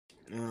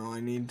Oh, I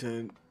need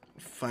to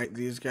fight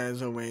these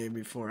guys away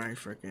before I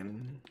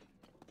frickin'...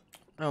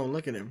 Oh,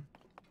 look at him.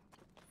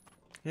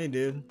 Hey,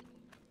 dude.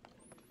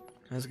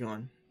 How's it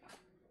going?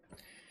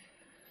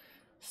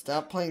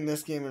 Stop playing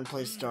this game and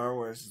play Star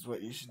Wars is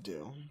what you should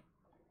do.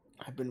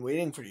 I've been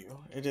waiting for you.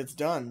 It's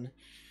done.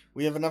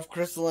 We have enough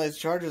crystallized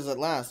charges at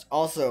last.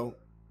 Also,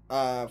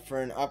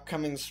 for an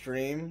upcoming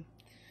stream,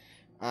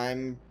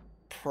 I'm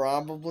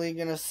probably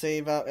gonna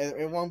save out.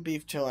 It won't be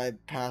till I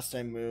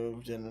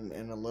moved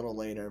and a little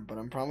later, but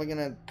I'm probably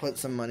gonna put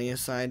some money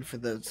aside for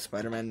the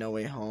Spider-Man No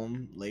Way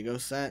Home Lego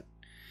set.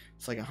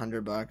 It's like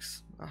 $100,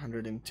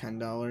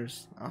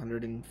 $110,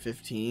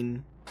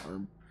 $115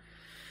 or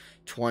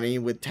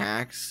 $20 with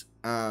tax.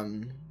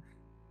 I'll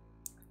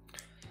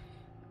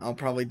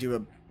probably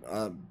do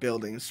a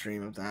building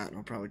stream of that.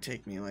 It'll probably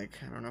take me like,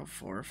 I don't know,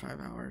 4 or 5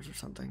 hours or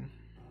something.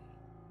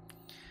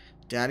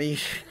 Daddy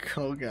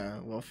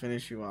Kohga will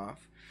finish you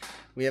off.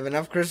 We have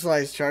enough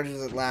crystallized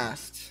charges at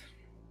last.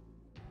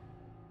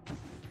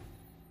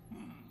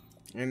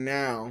 And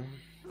now,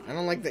 I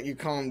don't like that you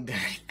call him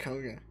Daddy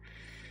Kohga.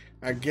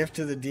 Our gift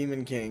to the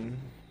Demon King.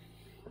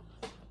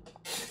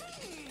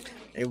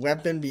 A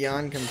weapon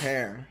beyond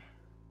compare.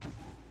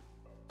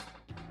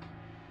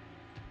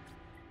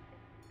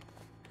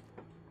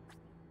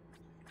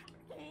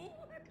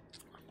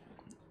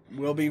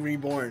 Will be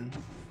reborn.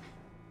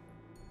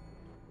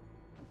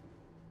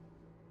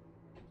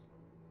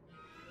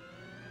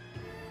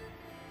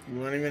 You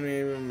won't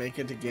even make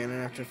it to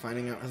Ganon after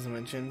finding out his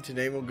invention.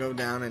 Today will go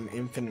down in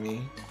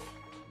infamy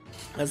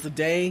as the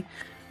day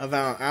of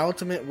our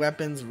ultimate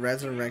weapon's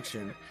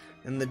resurrection,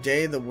 and the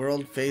day the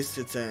world faced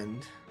its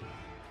end.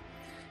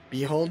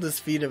 Behold this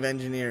feat of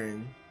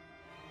engineering.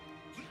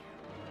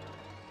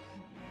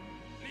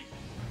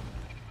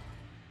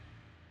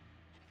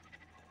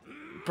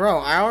 Bro,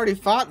 I already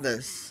fought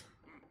this.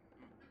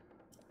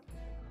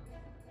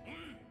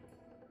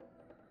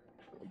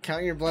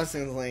 Count your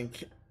blessings,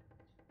 Link.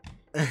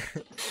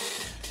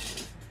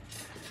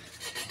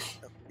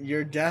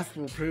 Your death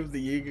will prove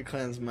the Yiga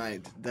clan's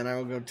might. Then I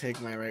will go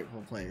take my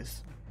rightful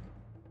place.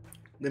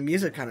 The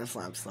music kind of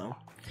slaps, though.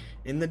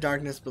 In the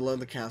darkness below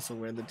the castle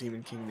where the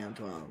Demon King now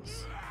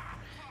dwells.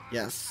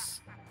 Yes,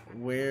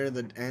 where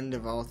the end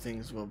of all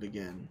things will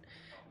begin.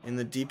 In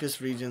the deepest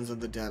regions of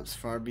the depths,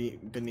 far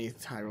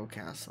beneath Hyrule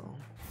Castle.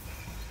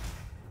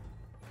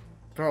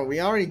 Bro, we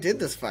already did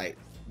this fight.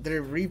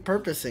 They're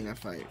repurposing a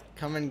fight.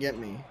 Come and get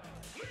me.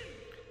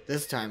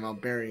 This time I'll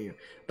bury you.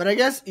 But I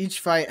guess each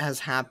fight has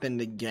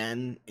happened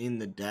again in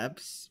the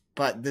depths.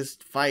 But this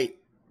fight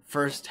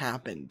first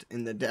happened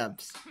in the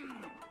depths.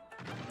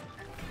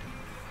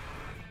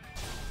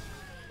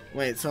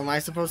 Wait, so am I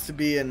supposed to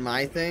be in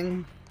my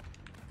thing?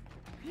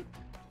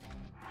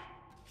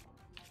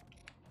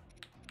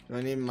 Do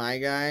I need my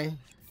guy?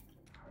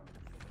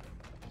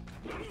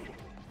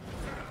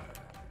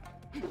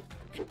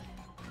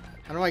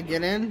 How do I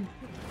get in?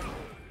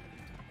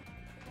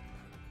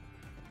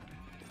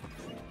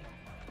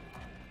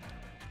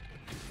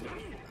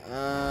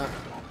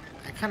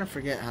 I kind of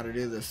forget how to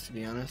do this, to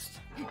be honest.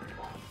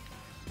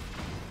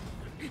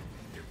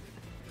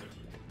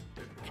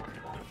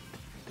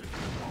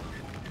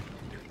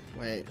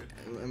 Wait,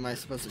 am I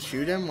supposed to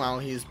shoot him while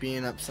he's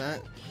being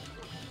upset?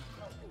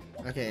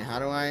 Okay, how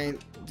do I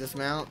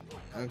dismount?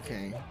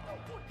 Okay.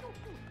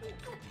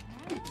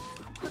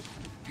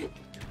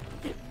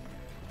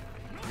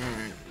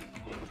 Alright.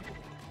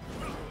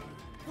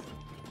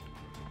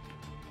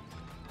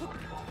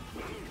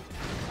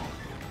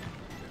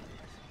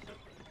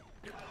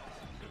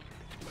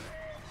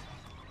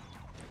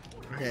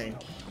 Okay.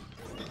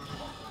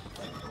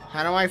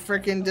 How do I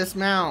freaking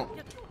dismount?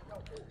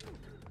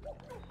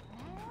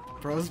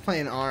 Bro's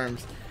playing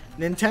ARMS.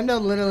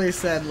 Nintendo literally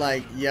said,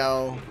 like,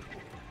 yo,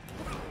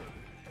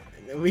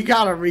 we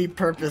gotta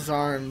repurpose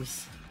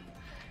ARMS.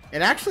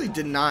 It actually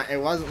did not. It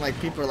wasn't like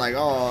people were like,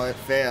 oh, it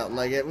failed.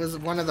 Like, it was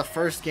one of the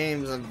first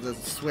games of the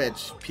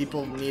Switch.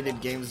 People needed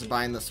games to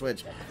buy in the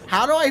Switch.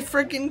 How do I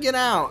freaking get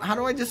out? How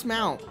do I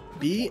dismount?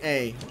 B,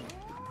 A.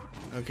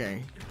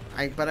 Okay.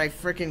 But I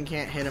freaking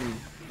can't hit him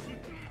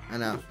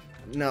enough.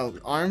 No,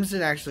 ARMS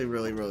did actually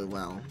really, really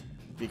well.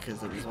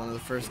 Because it was one of the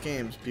first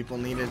games. People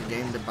needed a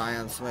game to buy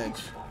on Switch.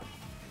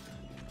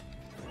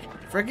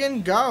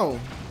 Freaking go!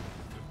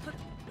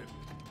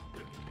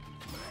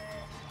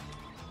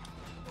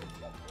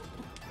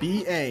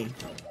 B-A.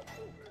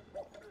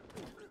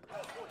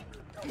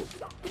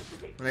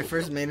 When I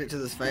first made it to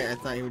this fight, I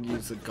thought he would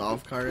use the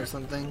golf cart or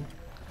something.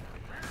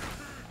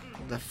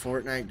 The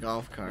Fortnite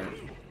golf cart.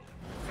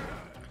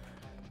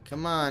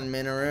 Come on,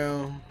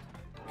 Minoru.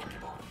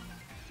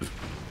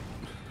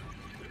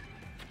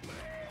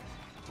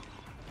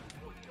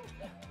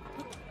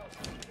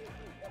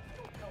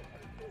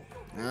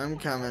 I'm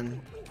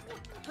coming.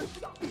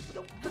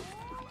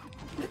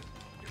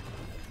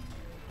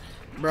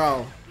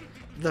 Bro,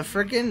 the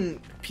freaking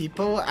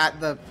people at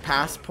the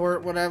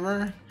passport,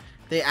 whatever,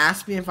 they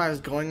asked me if I was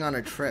going on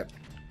a trip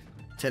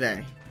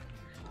today.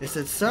 They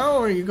said,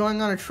 so, are you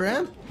going on a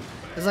trip?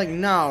 I was like,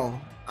 no,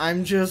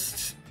 I'm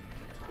just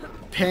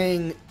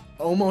paying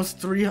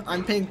almost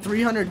I'm paying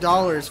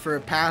 $300 for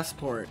a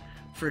passport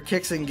for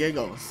kicks and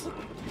giggles.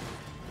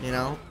 You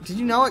know? Did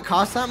you know it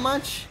costs that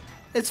much?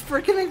 It's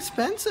freaking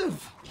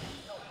expensive.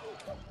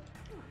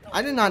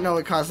 I did not know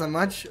it cost that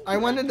much. I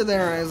went into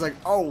there and I was like,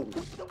 oh,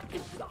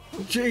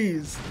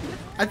 jeez.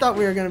 I thought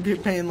we were gonna be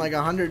paying like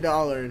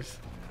 $100.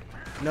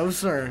 No,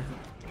 sir.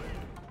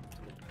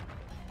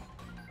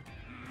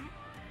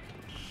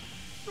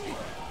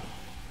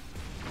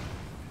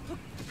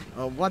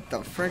 Oh, what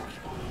the frick?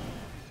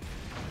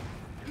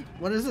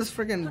 What is this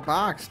freaking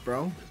box,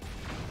 bro?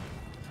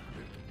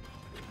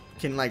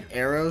 Can like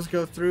arrows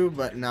go through,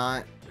 but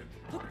not?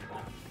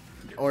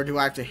 Or do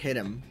I have to hit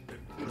him?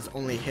 Does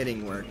only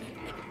hitting work?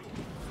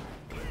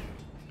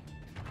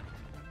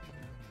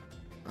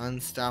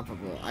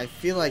 Unstoppable. I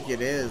feel like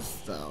it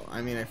is, though.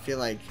 I mean, I feel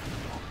like...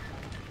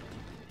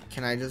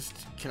 Can I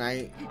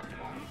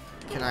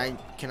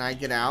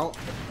get out?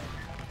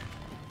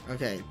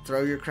 Okay,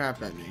 throw your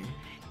crap at me.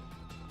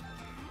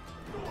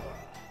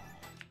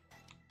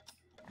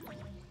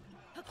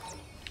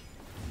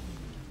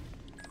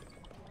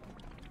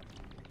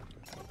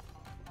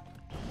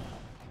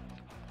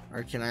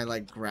 Or can I,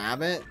 like,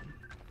 grab it?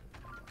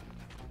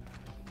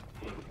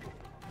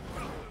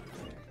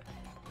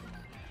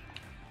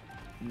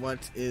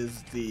 What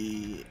is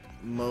the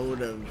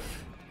mode of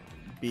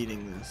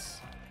beating this?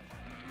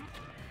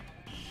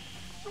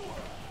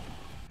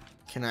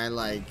 Can I,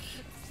 like...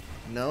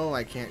 No,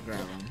 I can't grab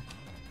him.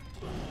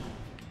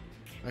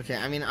 Okay,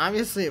 I mean,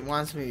 obviously it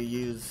wants me to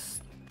use...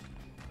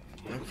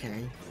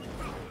 Okay.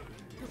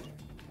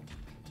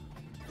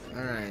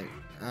 Alright.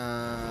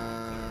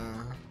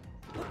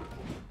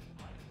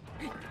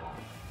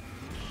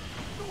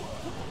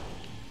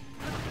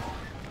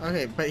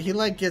 Okay, but he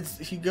like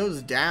he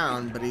goes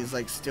down, but he's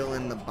like still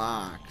in the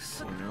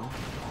box, you know?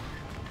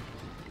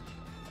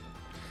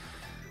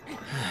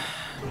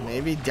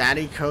 Maybe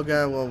Daddy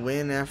Kohga will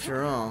win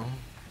after all.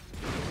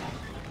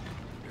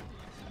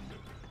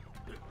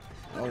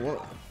 Oh,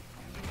 what?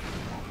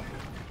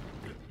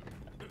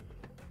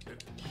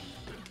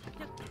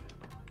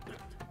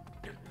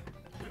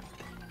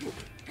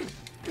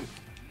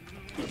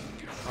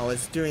 Oh,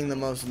 it's doing the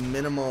most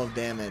minimal of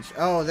damage.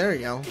 Oh, there you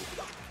go.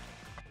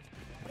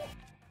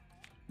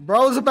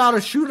 Bro's about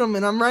to shoot him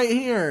and I'm right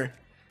here.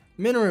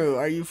 Minoru,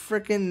 are you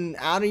freaking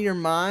out of your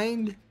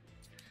mind?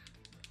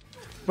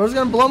 Bro's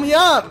gonna blow me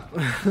up!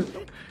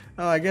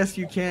 Oh, I guess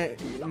you can't...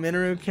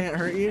 Minoru can't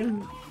hurt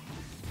you?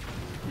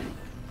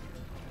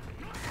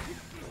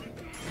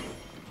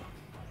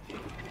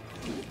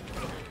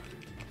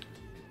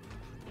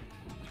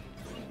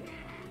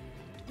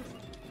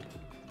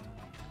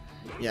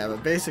 Yeah,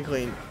 but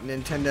basically,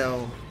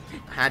 Nintendo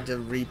had to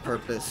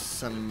repurpose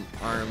some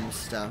ARM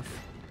stuff.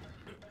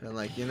 They're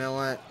like, you know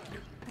what?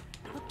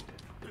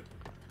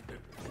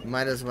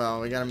 Might as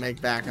well. We gotta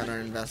make back on our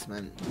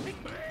investment.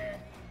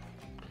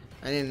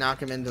 I need to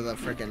knock him into the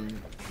frickin'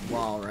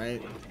 wall,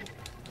 right?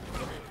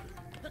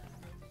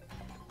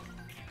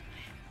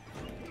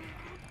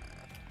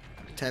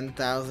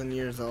 $10,000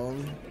 years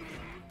old?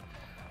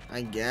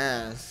 I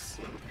guess.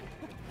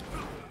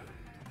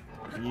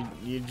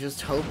 You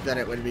just hope that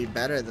it would be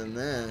better than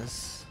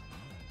this.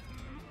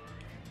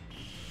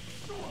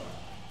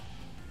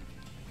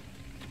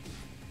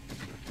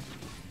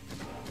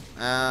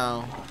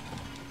 Ow.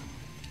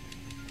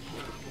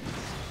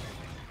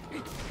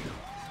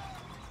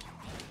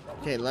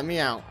 Okay, let me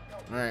out.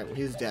 Alright,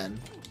 he's dead.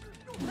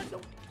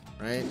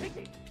 Right?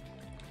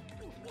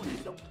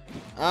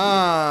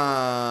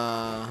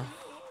 Ah.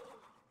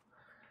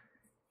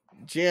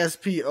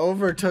 JSP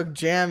overtook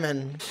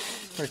Jammin'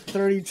 for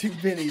 32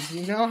 biddies.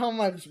 You know how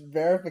much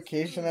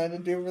verification I had to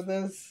do for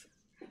this?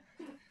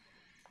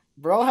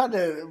 Bro had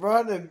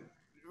to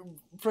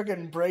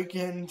freaking break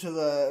into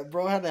the...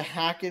 Bro had to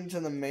hack into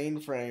the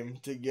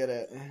mainframe to get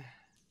it.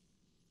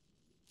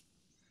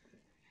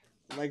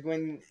 Like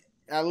when...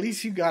 At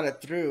least you got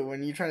it through.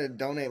 When you tried to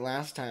donate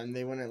last time,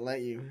 they wouldn't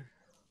let you.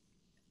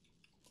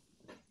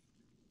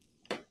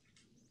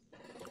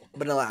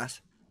 But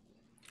alas,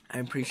 I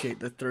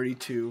appreciate the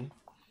 32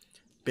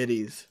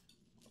 biddies.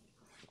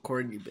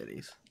 Corgi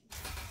biddies.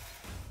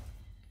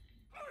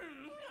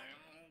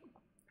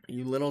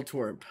 You little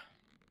twerp.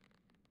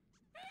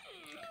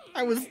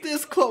 I was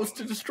this close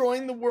to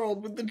destroying the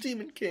world with the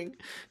Demon King.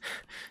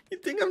 You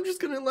think I'm just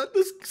gonna let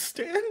this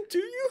stand, do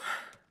you?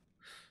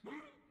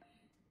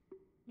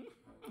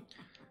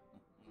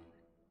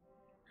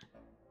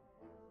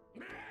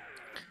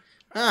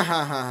 Ah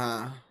ha ha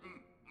ha.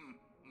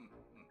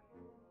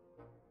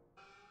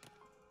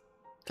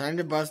 Time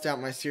to bust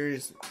out my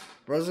series.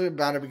 Bro's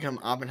about to become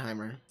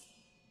Oppenheimer.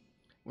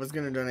 Was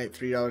gonna donate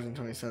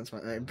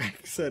 $3.20. My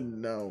bank said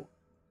no.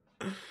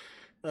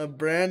 A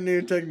brand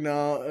new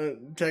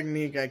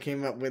technique I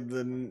came up with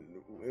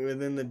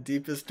within the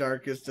deepest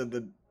darkness of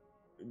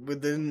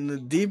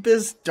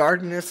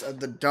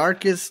the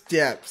darkest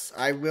depths.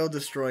 I will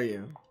destroy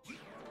you.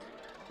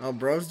 Oh,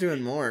 bro's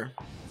doing more.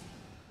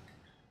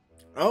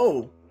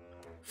 Oh,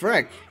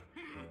 frick.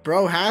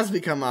 Bro has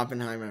become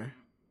Oppenheimer.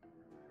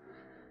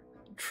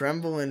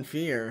 Tremble in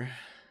fear.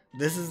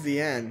 This is the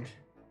end.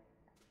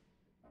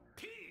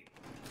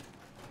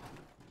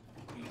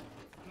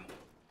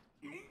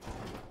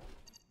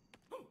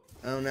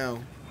 Oh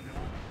no.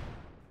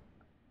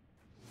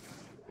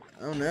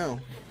 Oh no.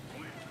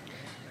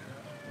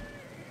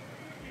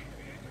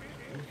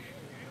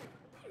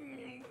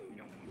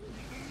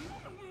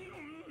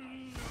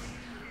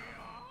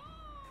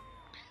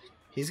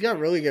 He's got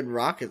really good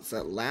rockets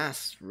that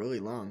last really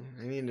long.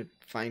 I need to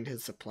find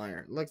his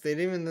supplier. Look, they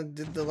even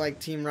did the like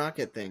Team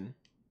Rocket thing.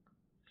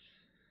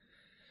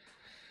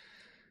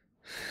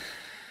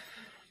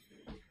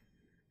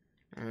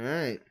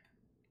 Alright.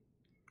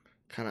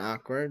 Kind of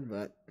awkward,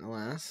 but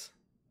alas.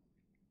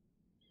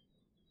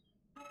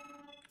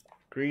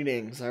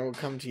 Greetings, I will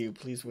come to you.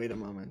 Please wait a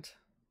moment.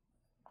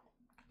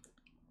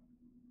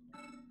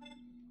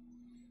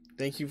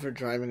 Thank you for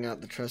driving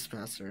out the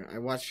trespasser. I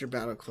watched your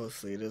battle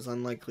closely. It is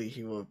unlikely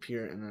he will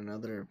appear in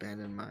another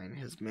abandoned mine.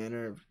 His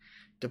manner of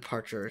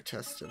departure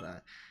attests to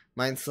that.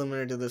 Mines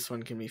similar to this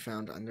one can be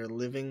found under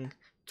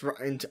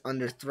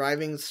under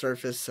thriving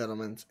surface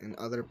settlements and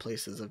other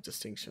places of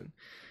distinction.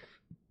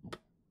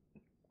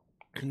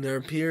 And there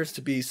appears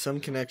to be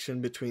some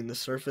connection between the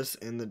surface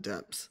and the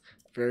depths.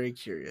 Very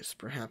curious.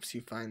 Perhaps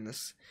you find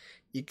this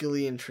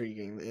equally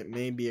intriguing. It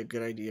may be a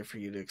good idea for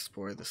you to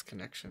explore this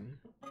connection.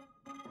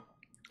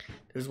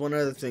 There's one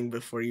other thing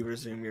before you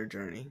resume your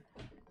journey.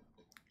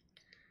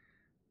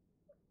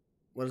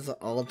 What does the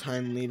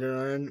all-time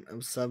leader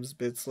of subs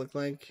bits look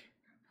like?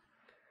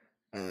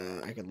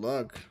 I could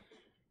look.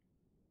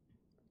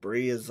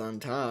 Bree is on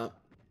top.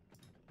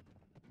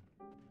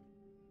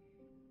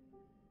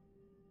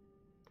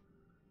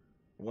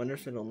 I wonder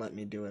if it'll let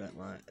me do it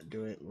live.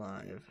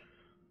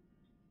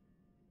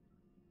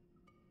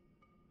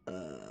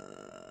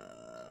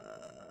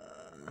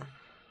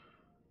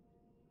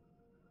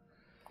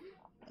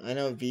 I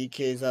know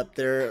VK's up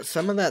there.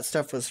 Some of that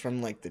stuff was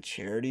from like the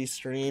charity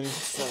streams,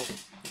 so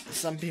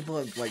some people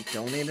have like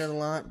donated a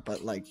lot,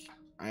 but like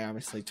I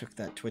obviously took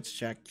that Twitch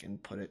check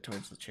and put it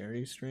towards the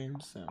charity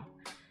stream, so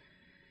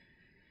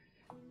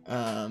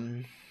how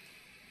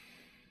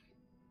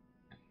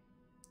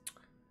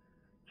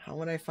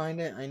would I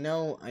find it? I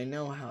know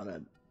how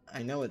to.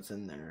 I know it's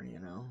in there, you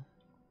know.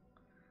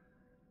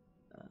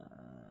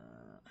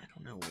 I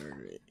don't know where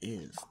it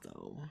is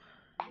though.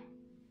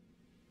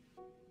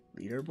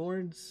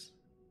 Leaderboards?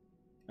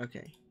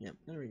 Okay, yep,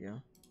 there we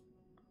go.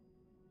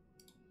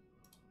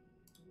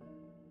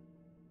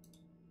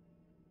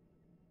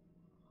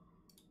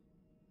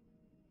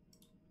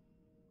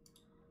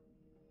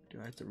 Do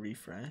I have to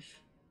refresh?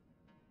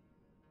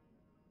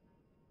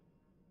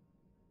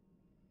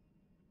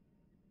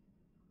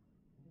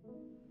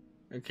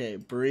 Okay,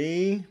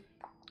 Bree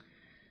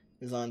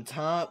is on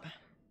top.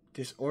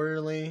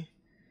 Disorderly.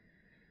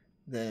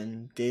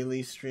 Then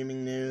daily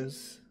streaming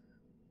news.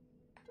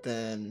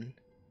 Then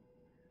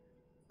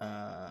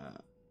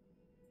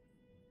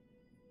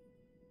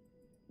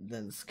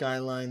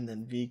Skyline,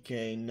 then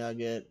VK,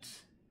 Nugget.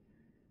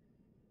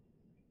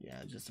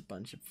 Yeah, just a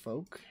bunch of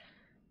folk.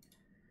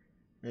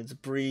 It's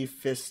Bree,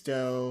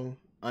 Fisto,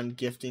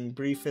 Ungifting,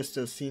 Bree,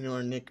 Fisto,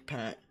 Senor, Nick,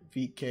 Pat,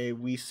 VK,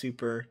 We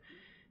Super,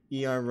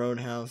 ER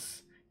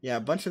Roadhouse. Yeah,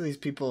 a bunch of these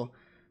people.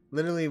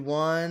 Literally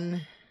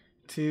 1,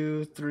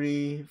 2,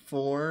 3,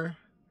 4.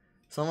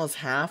 It's almost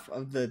half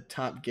of the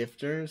top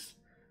gifters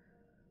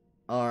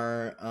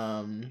are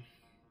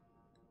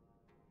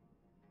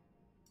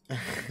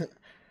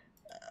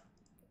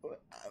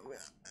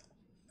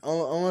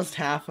almost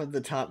half of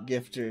the top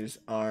gifters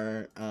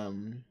are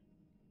the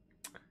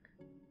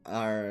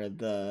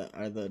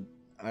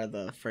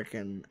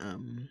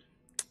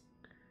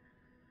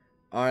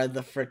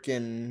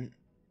frickin'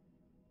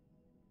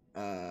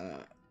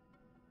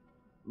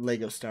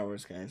 Lego Star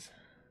Wars guys,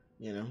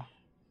 you know.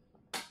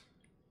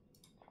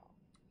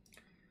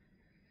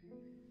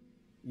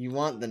 You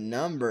want the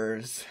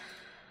numbers,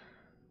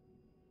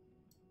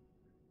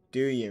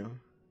 do you?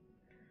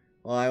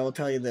 Well, I will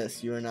tell you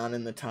this, you are not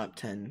in the top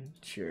 10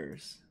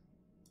 cheers.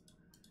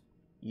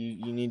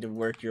 You need to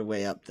work your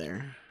way up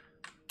there.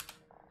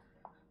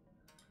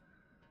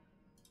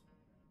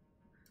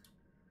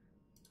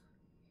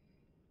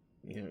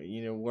 You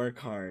need to work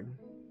hard.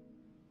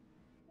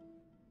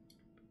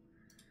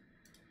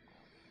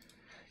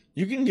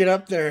 You can get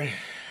up there.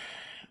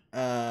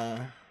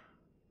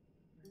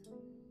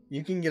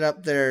 You can get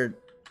up there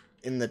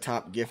in the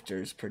top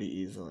gifters pretty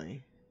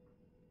easily.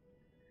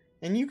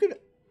 And you could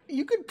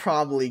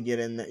probably get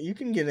in there. You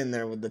can get in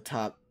there with the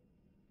top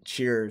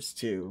cheers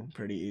too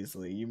pretty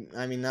easily.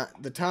 I mean,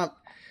 not the top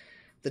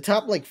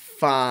like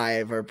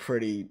 5 are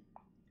pretty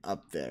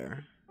up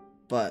there.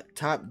 But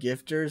top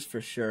gifters for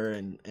sure,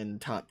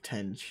 and top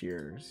 10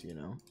 cheers, you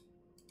know.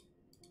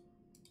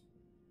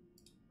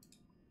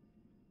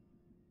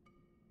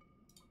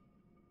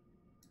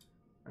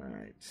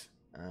 Alright.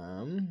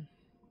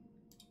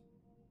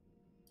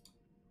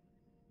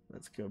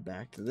 Let's go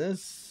back to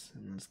this,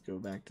 and let's go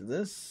back to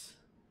this,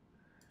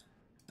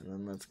 and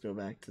then let's go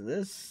back to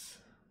this,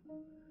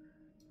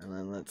 and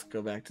then let's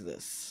go back to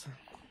this.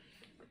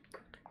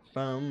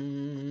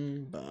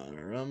 Bum,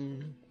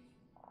 ba-rum.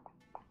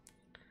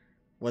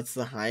 What's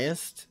the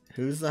highest?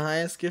 Who's the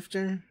highest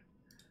gifter?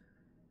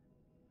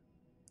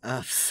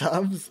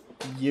 Subs?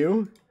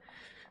 You?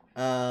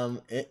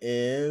 It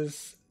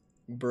is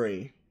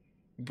Bree.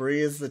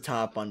 Bree is the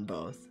top on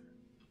both.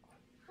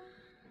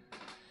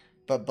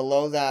 But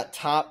below that,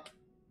 top,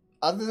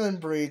 other than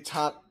Bree,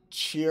 top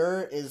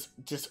cheer is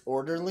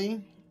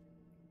Disorderly.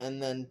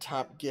 And then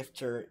top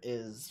gifter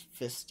is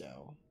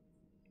Fisto.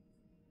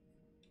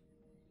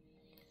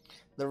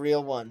 The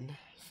real one,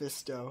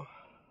 Fisto.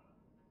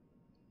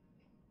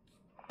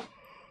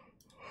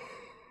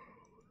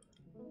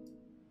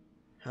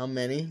 How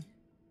many?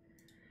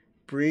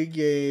 Bree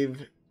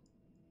gave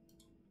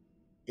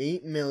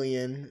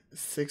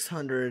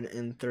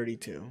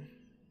 8,632,000.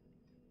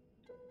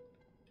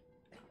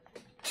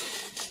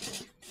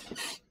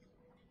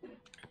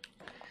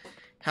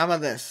 How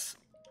about this?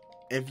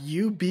 If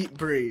you beat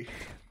Bree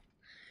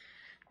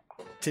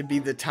to be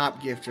the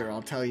top gifter,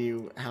 I'll tell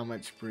you how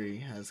much Bree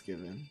has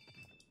given.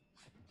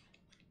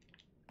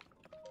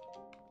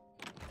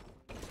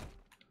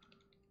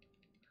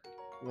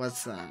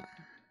 What's that?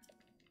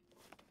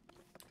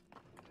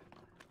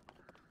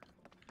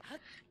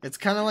 It's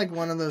kind of like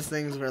one of those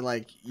things where,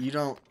 like, you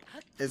don't...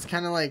 It's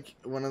kind of like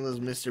one of those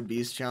Mr.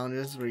 Beast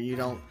challenges where you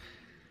don't...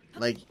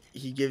 Like,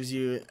 he gives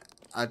you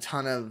a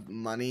ton of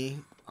money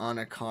on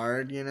a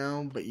card, you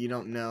know? But you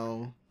don't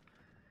know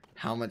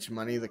how much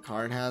money the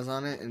card has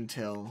on it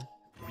until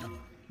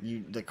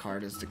the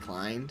card is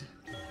declined.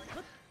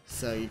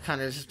 So you kind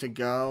of just have to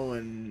go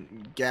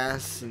and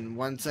guess. And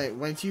once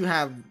you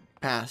have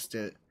passed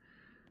it,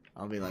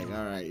 I'll be like,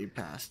 alright, you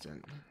passed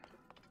it.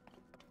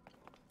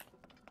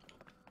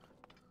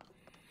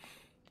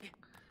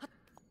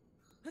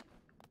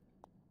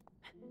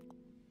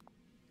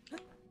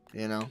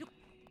 You know?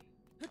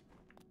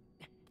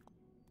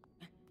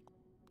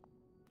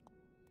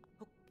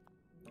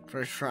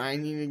 For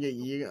trying to get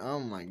you, oh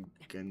my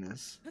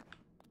goodness.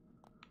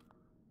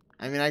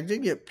 I mean, I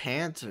did get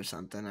pants or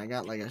something. I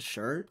got like a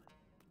shirt.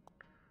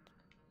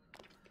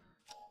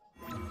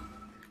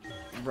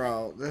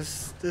 Bro,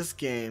 this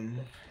game.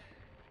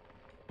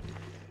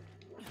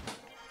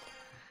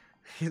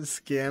 You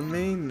scam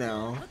me?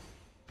 No.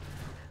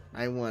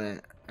 I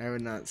wouldn't. I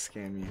would not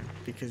scam you.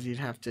 Because you'd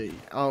have to,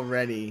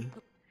 already,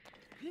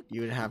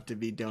 you would have to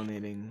be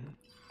donating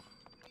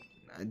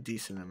a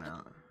decent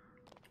amount.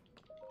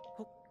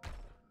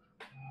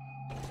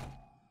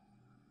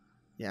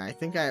 Yeah, I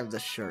think I have the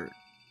shirt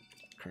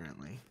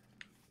currently.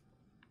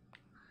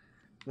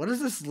 What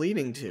is this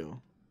leading to?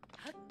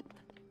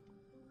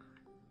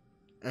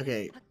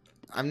 Okay,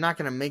 I'm not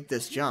gonna make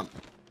this jump.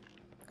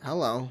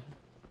 Hello.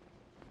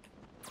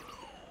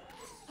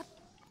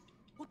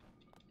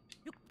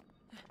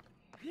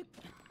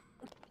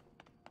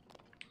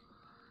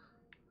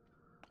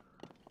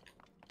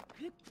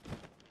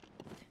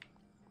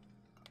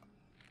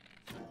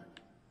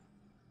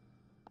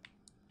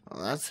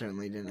 Well, that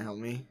certainly didn't help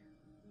me.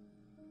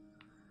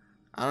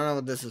 I don't know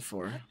what this is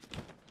for.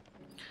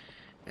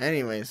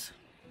 Anyways.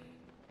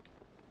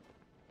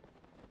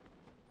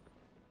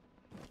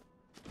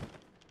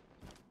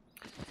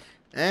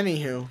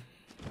 Anywho.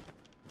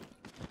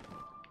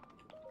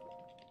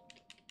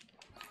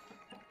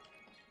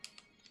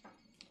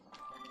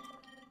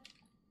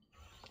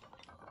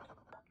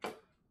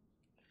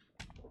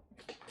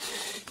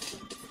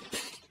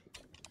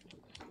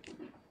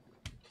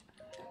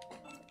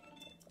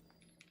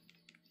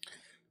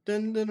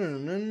 Dun, dun,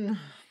 dun, dun.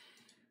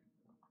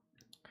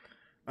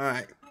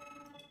 Alright.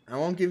 I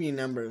won't give you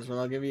numbers, but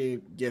I'll give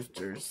you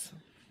gifters.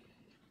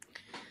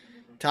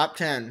 Top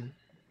 10.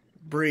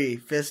 Bree,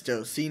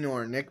 Fisto,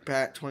 Senor, Nick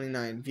Pat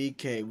 29,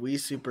 VK, Wii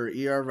Super,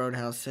 ER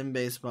Roadhouse, Sim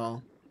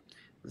Baseball,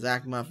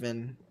 Zach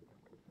Muffin,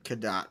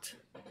 Kadot.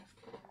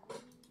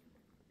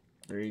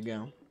 There you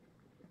go.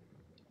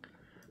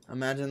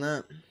 Imagine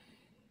that.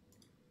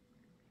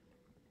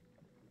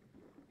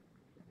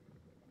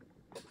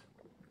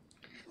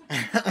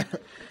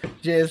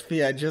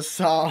 JSP, I just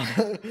saw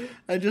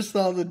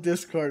the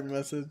Discord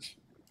message.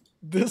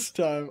 This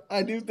time,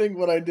 I do think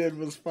what I did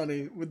was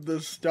funny with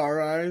the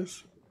star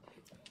eyes.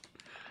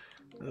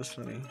 That's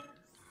funny.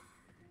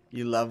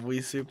 You love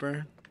Wii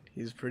Super?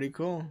 He's pretty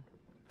cool.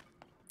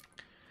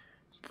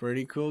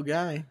 Pretty cool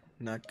guy.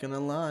 Not gonna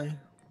lie.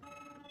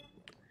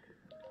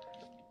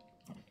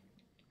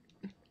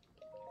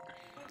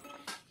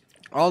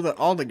 All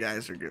the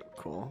guys are good,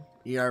 cool.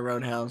 ER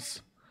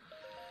Roadhouse.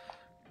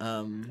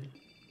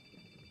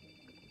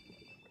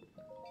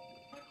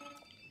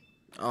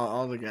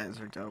 All the guys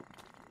are dope.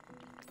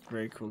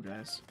 Very cool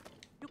guys.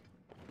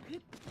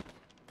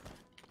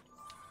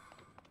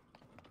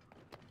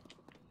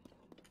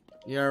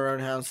 ER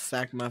Roadhouse,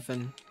 Sack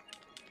Muffin.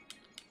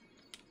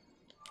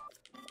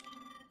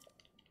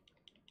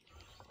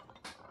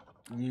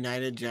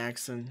 United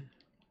Jackson.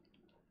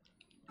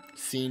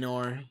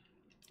 Senor.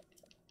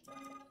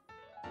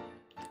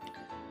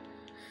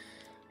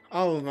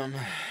 All of them.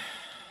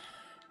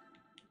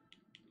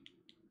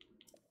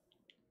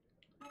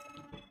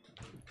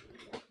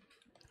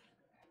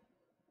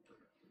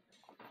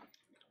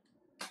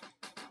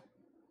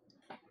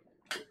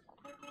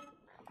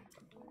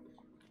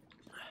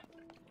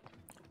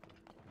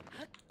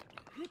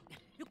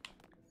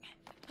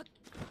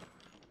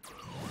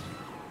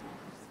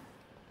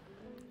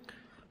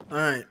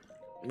 Alright,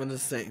 what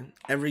does it say?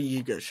 Every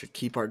Yiga should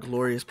keep our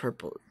glorious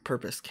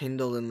purpose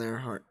kindled in their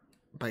heart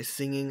by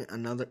singing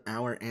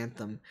our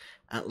anthem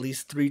at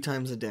least 3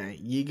 times a day.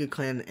 Yiga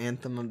Clan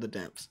Anthem of the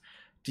Depths.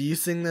 Do you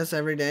sing this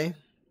every day?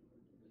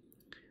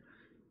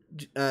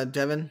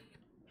 Devin?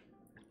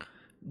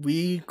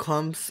 We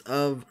clumps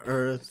of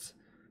earth,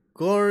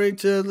 glory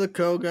to the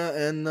Kohga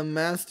and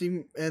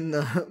the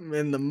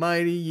and the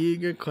mighty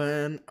Yiga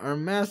clan. Our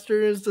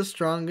master is the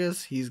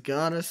strongest, he's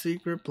got a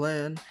secret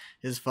plan.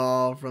 His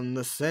fall from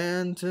the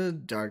sand to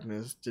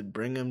darkness did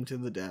bring him to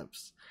the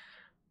depths.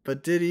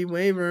 But did he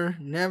waver?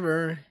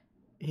 Never.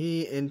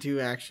 He into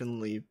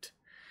action leaped.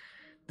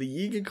 The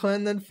Yiga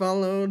clan that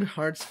followed,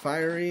 hearts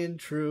fiery and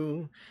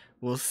true,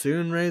 will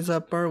soon raise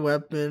up our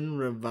weapon,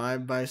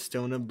 revived by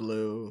stone of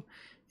blue.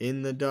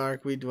 In the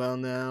dark we dwell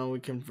now, we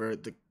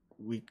convert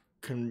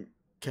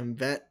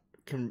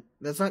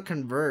that's not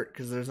convert,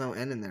 because there's no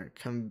N in there.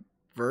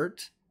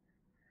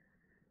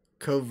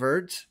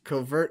 Covert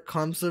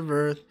clumps of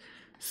earth,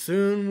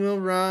 soon will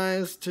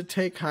rise to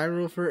take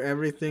Hyrule for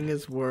everything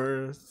it's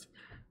worth.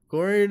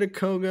 Glory to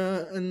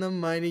Kohga and the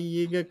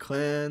mighty Yiga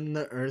clan,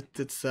 the earth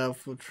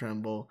itself will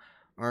tremble,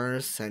 our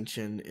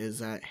ascension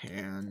is at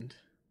hand.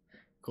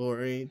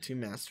 Glory to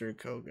Master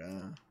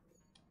Kohga.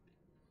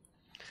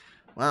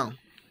 Wow.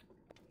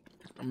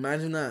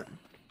 Imagine that.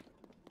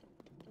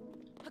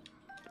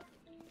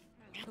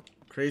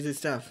 Crazy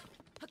stuff.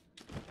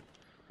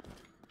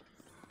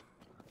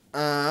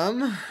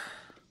 Alright,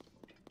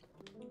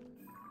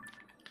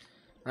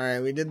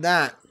 we did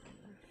that.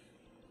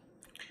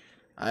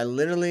 I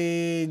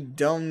literally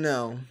don't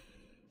know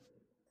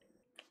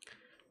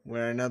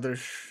where another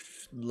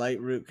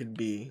light route could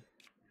be.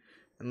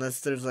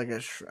 Unless there's like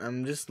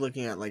I'm just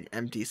looking at like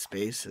empty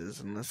spaces.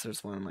 Unless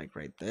there's one like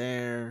right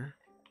there.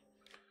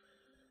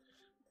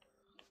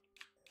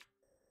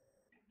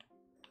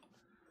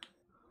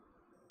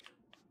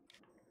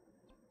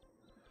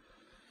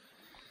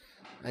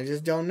 I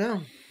just don't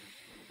know.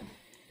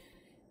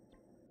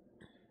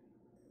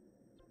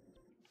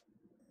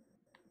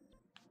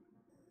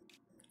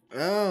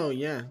 Oh,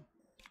 yeah.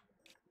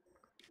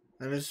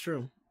 That is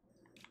true.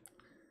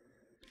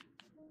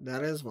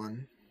 That is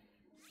one.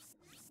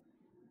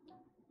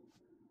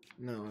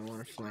 No, I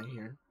want to fly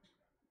here.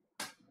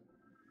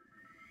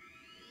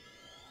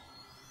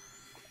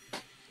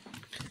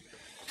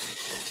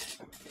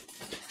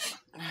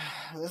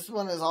 This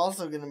one is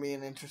also going to be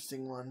an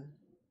interesting one.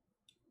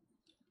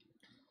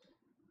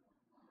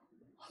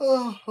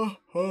 The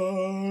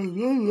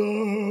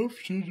love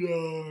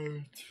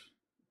tonight.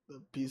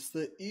 The peace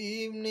the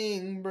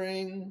evening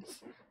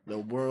brings. The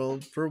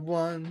world for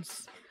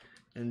once.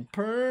 In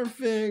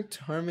perfect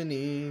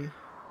harmony.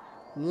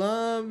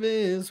 Love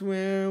is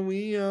where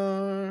we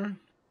are.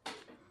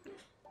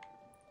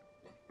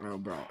 Oh,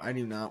 bro, I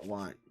do not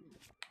want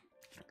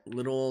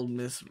little old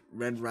Miss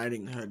Red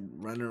Riding Hood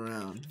running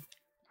around.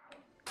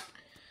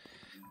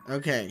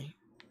 Okay.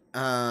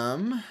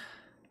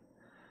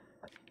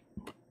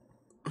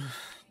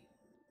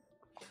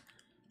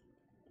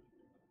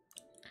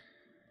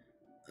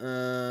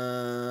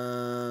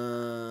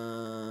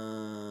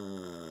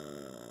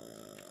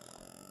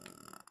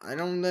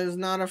 There's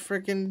not a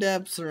freaking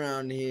depths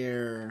around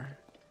here.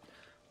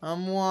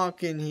 I'm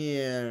walking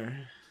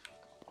here.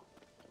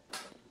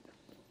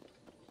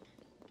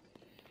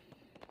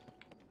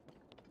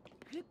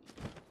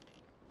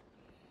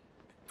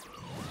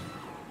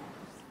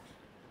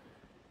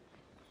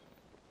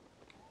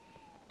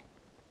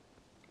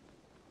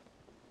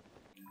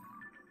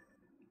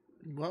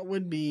 What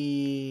would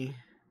be...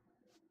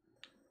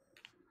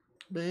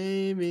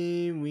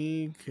 Baby,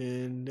 we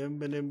could...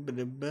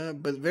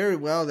 But very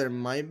well, there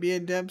might be a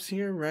depths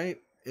here,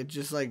 right? It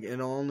just like,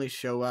 it'll only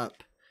show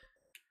up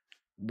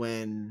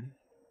when...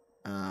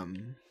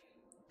 It'll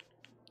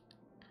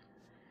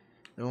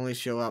only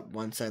show up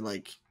once I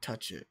like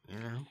touch it, you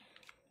know?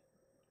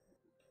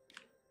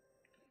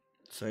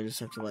 So I just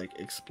have to like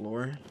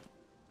explore.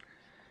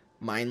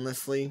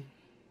 Mindlessly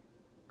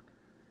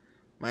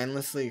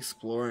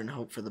explore and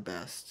hope for the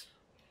best.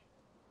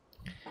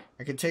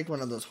 I could take one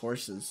of those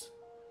horses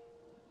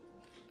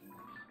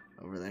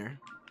over there.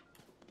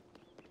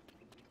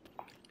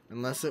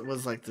 Unless it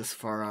was like this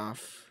far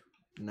off.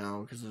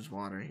 No, because there's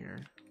water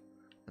here.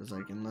 I was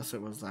like, unless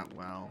it was that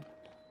well.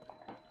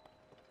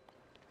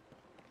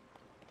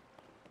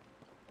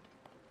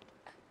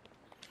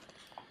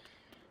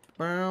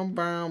 Boom,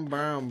 boom,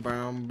 boom,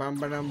 boom, boom,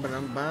 boom,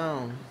 boom,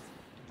 boom.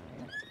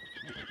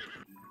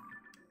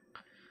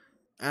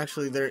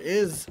 Actually, there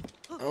is...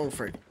 Oh,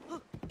 frick.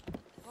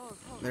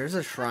 There's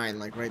a shrine,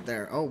 like, right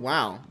there. Oh,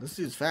 wow. This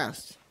dude's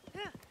fast.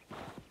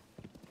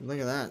 Look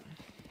at that.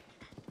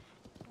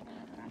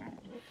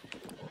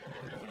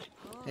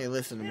 Hey,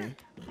 listen to me.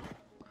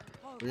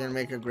 We're gonna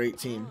make a great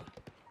team.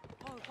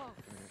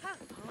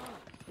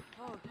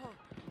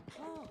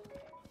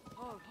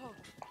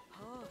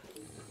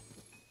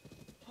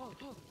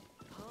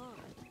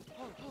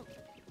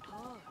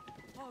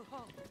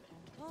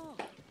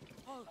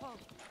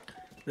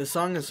 This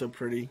song is so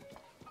pretty.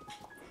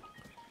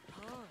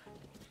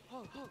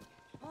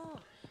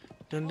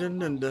 Dun, dun,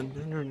 dun, dun,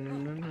 dun, dun,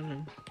 dun, dun,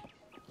 dun.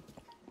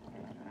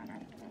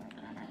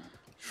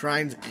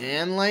 Shrines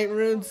and light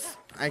roots?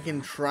 I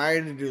can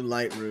try to do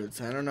light roots.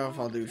 I don't know if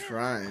I'll do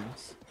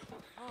shrines.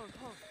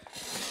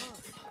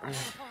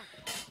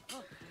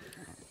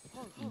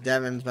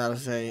 Devin's about to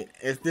say,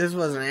 if this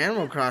was an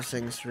Animal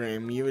Crossing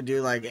stream, you would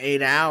do like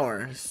 8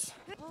 hours.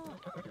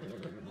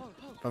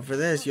 But for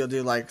this, you'll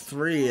do like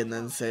 3 and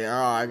then say, oh,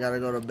 I gotta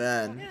go to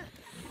bed.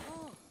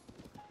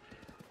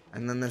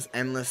 And then this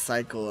endless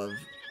cycle of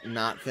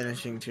not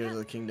finishing Tears of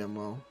the Kingdom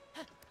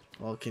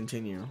will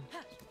continue.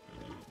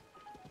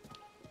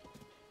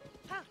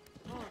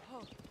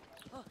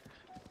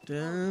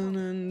 Dun,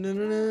 dun, dun,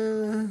 dun,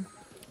 dun.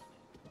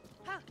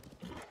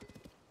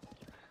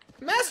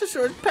 Master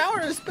Sword's power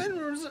has been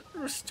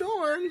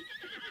restored.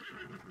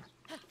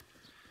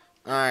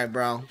 Alright,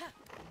 bro.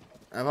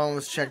 I've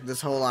almost checked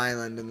this whole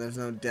island and there's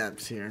no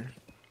depths here.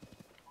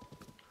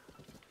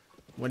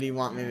 What do you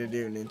want me to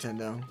do,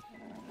 Nintendo?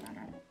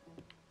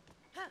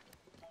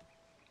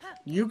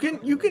 You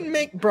can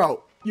make,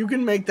 bro. You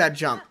can make that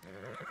jump.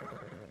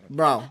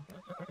 Bro.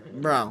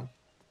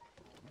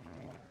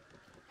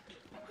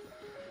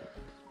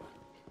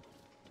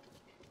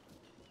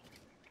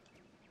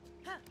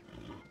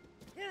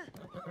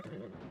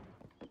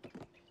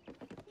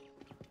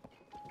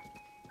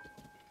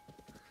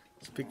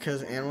 It's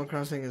because Animal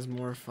Crossing is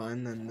more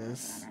fun than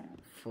this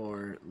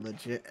for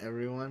legit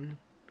everyone.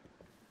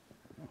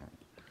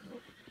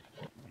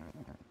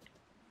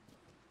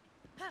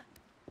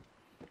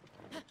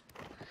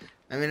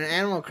 I mean, in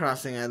Animal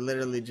Crossing, I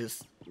literally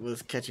just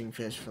was catching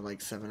fish for like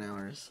 7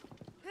 hours.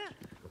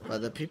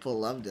 But the people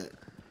loved it.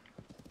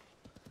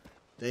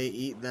 They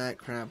eat that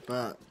crap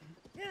up.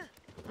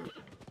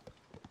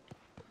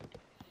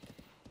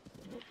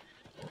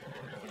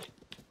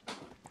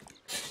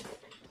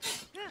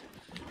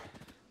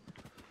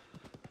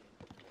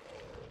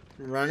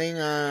 Running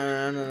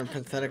around on a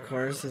pathetic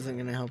horse isn't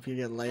going to help you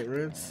get light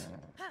roots.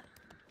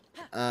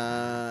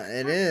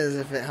 It is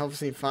if it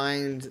helps me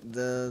find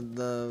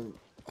the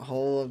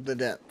whole of the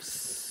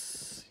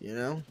depths, you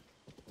know?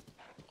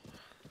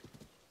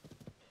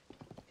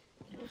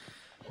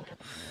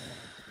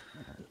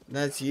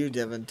 That's you,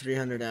 Devin.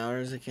 300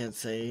 hours. I can't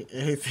say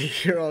anything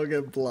here. I'll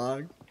get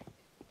blocked.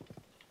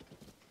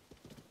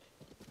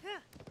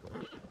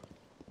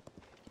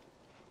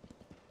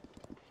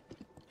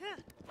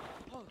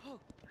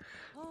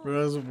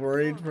 Bro's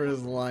worried for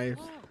his life.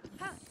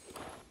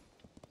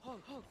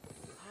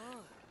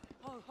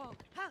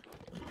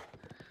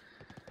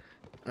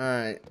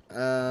 Alright,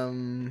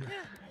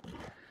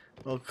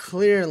 well,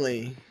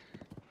 clearly,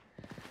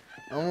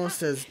 almost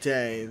says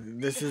day,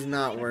 this is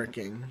not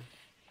working.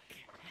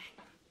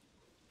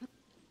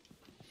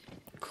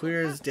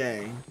 Clear as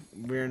day,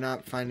 we're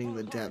not finding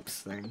the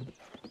depths thing.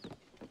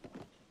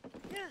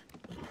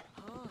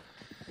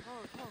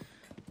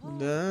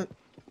 That.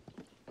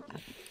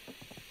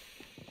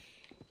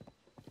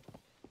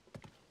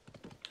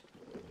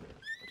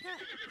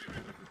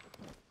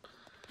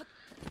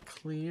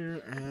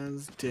 Clear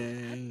as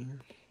day.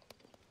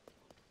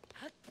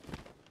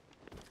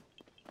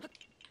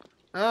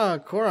 Oh,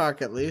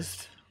 Korok at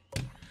least.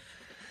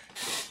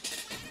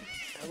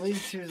 At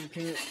least Tears of the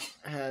Kingdom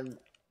had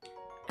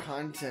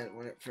content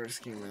when it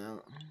first came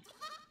out.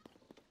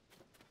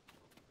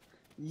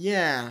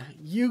 Yeah,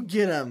 you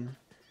get them.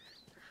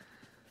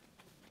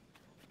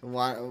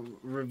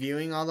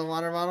 Reviewing all the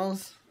water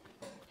bottles?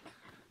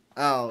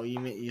 Oh,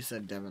 you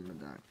said Devin the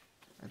Duck.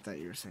 I thought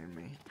you were saying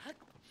me.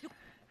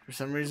 For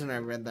some reason, I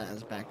read that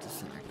as back to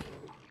snack.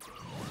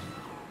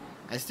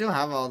 I still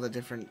have all the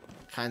different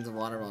kinds of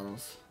water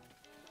bottles.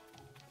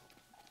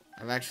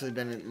 I've actually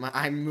been in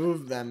I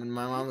moved them, and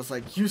my mom was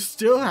like, "You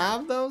still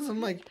have those?" I'm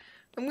like,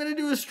 "I'm gonna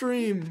do a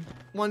stream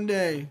one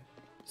day,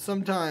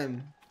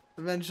 sometime,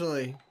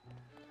 eventually."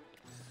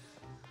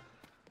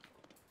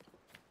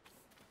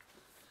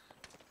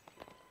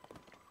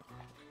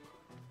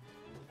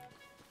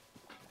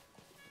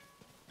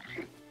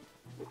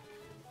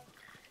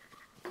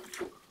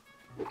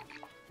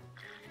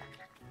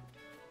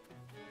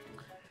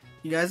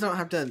 You guys don't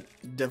have to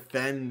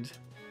defend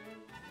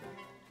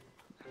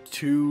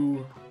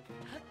two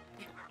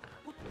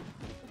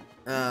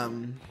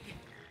you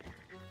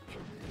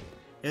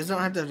guys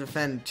don't have to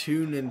defend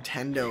two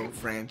Nintendo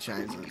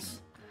franchises.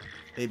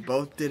 They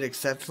both did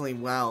exceptionally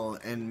well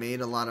and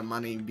made a lot of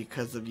money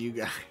because of you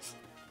guys.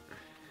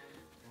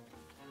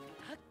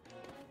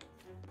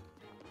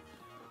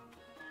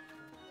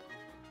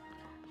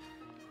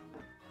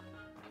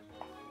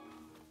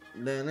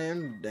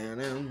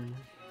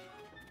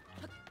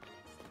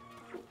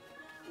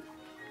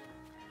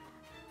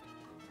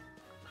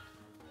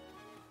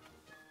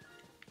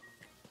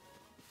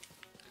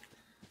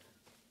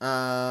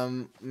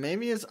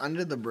 Maybe it's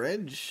under the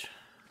bridge.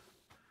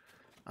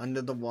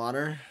 Under the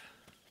water.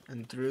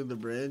 And through the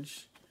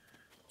bridge.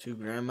 To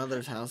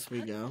grandmother's house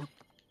we go.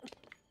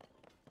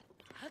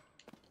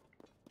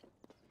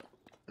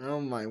 Oh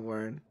my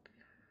word.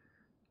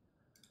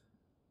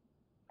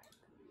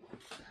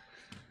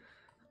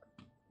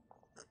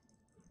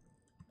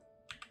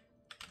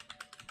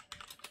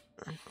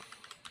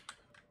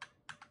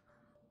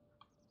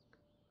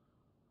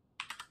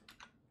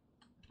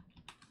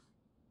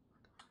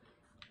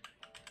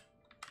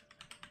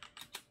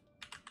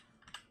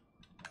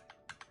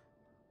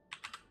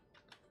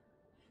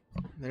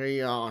 There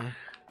you are.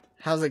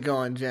 How's it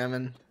going,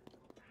 Jammin'?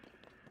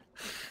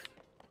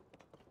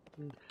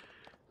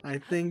 I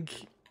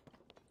think,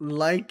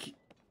 like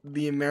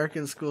the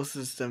American school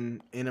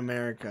system in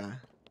America,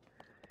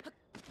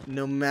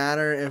 no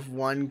matter if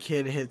one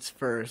kid hits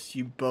first,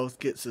 you both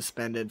get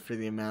suspended for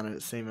the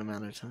same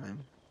amount of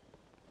time.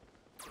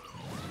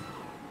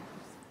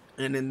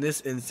 And in this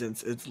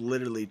instance, it's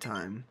literally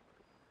time.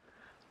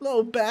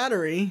 Low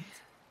battery.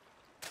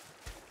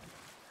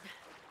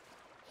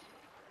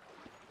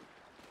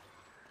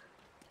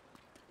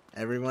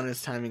 Everyone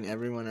is timing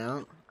everyone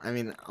out. I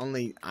mean,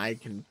 only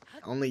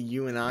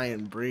you and I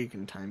and Bree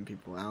can time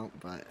people out,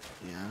 but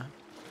yeah.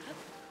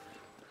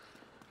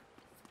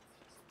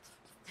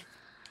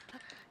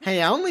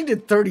 Hey, I only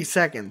did 30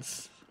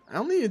 seconds.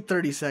 I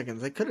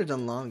could have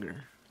done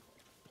longer.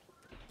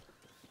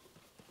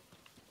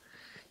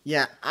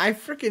 Yeah, I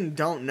freaking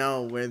don't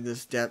know where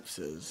this depths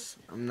is.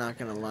 I'm not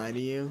gonna lie to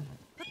you.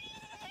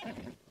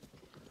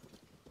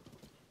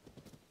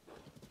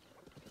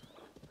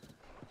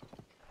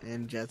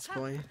 And Jets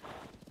Boy.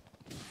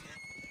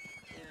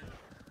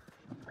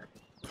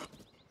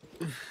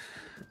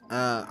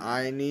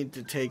 I need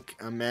to take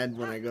a med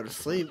when I go to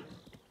sleep.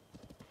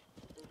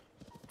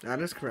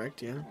 That is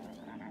correct, yeah.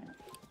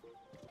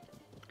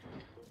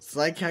 It's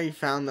like how you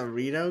found the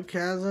Rito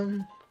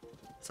chasm.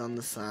 It's on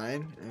the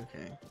side.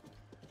 Okay.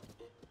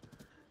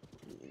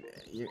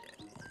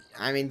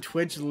 I mean,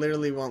 Twitch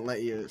literally won't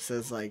let you. It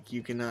says like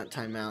you cannot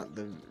time out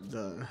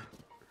the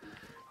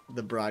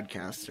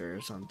broadcaster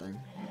or something.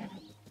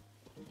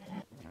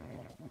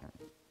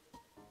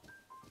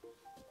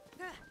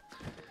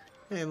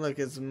 Hey, look,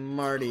 it's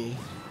Marty.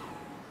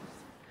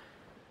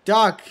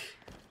 Duck!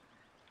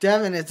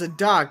 Devin, it's a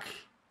duck.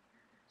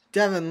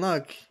 Devin,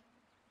 look.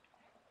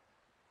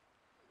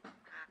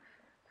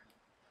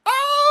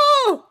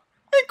 Oh!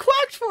 It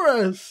quacked for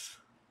us!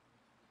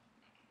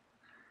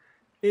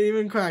 It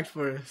even quacked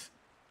for us.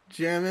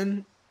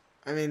 Jamin,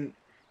 I mean,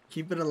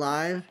 keep it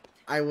alive.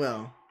 I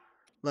will.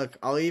 Look,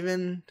 I'll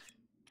even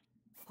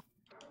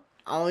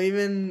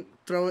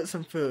throw it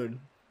some food.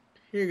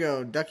 Here you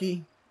go,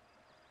 ducky.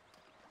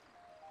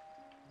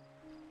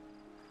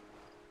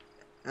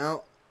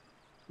 Oh,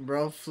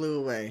 bro flew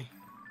away.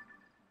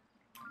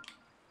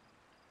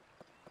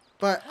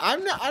 But I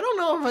don't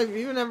know if I've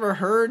even ever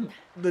heard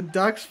the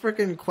ducks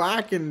frickin'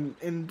 quack in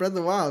Breath of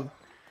the Wild.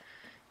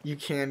 You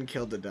can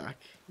kill the duck,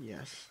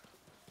 yes.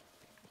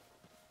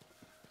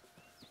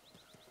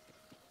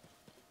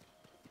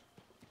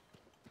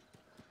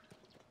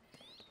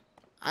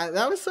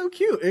 That was so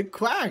cute. It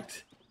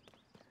quacked.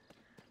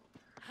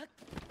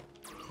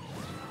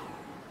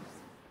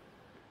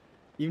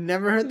 You've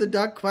never heard the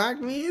duck quack?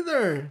 Me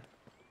either.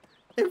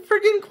 It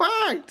freaking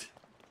quacked.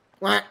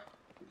 Quack.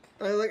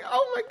 I was like,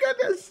 oh my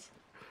goodness.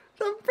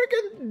 The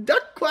freaking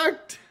duck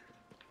quacked.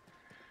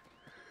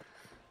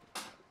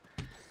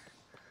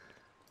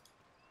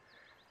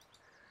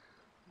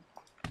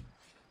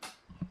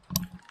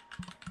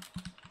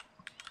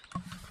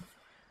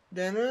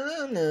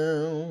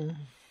 Da-na-na-na.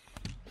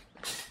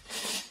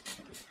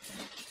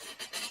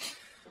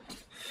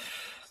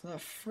 The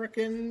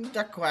frickin'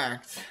 duck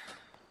quacked.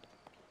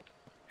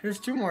 Here's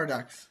 2 more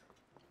ducks.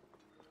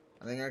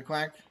 Are they gonna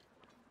quack?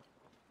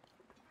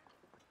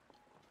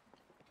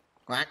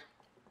 Quack.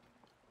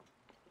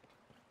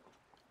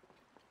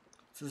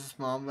 This is a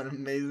small but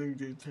amazing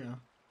detail.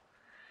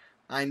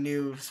 I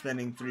knew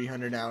spending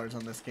 300 hours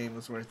on this game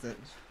was worth it.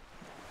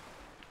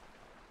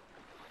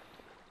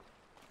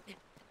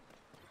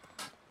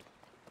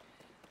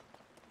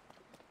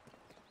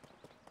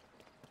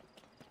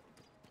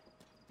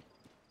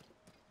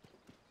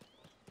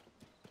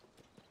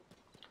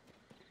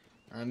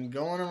 I'm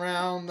going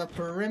around the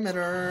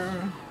perimeter.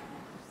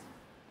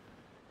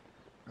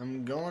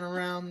 I'm going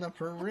around the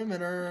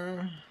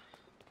perimeter.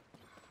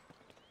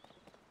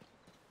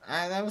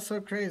 That was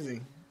so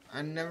crazy.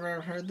 I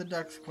never heard the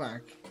ducks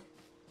quack.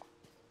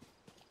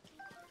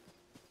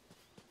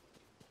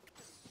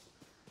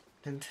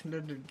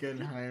 Nintendo did good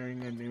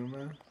hiring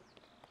Anuma.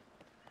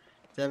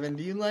 Devin,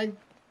 do you like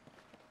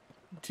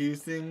do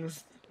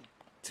things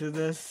to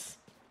this?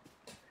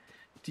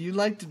 Do you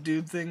like to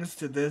do things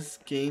to this,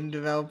 game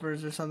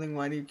developers or something?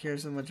 Why do you care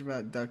so much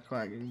about duck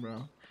quacking,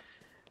 bro?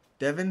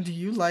 Devin, do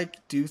you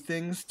like do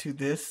things to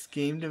this,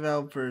 game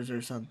developers or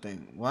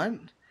something? What?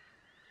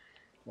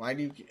 Why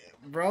do you,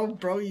 bro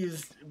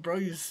use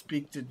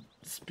speak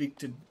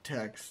to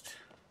text.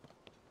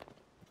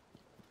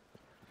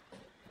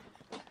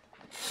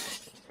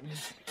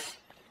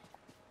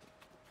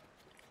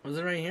 Was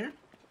it right here?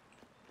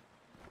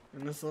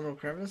 In this little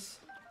crevice?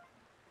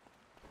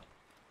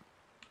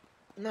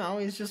 No,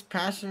 he's just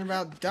passionate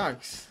about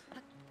ducks.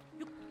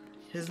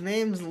 His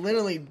name's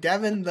literally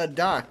Devin the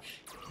Duck.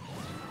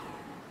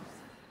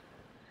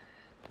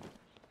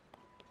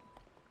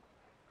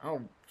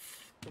 Oh,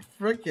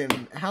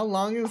 frickin', how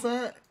long is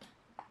that?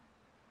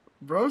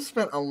 Bro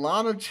spent a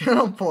lot of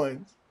channel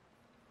points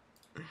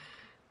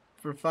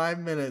for 5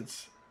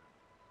 minutes.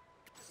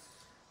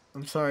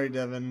 I'm sorry,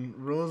 Devin.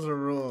 Rules are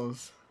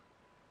rules.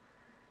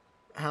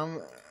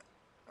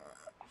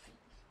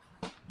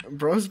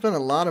 Bro spent a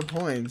lot of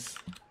points.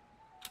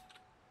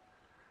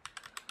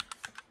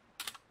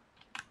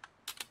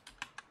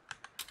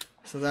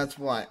 So that's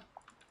what?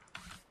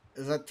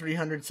 Is that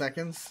 300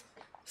 seconds?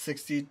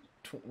 60,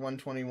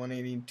 120,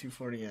 180,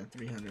 240, yeah,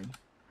 300.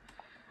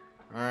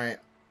 Alright,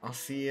 I'll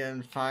see you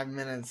in 5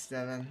 minutes,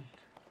 Devin.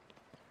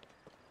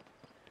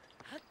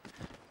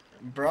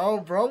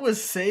 Bro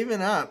was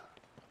saving up.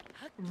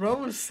 Bro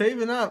was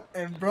saving up,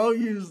 and bro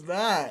used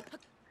that.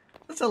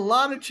 That's a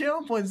lot of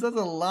channel points. That's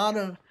a lot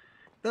of...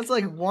 That's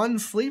like one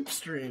sleep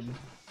stream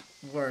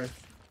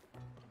worth.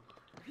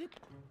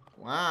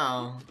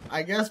 Wow.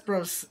 I guess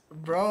bro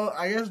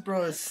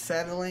is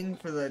settling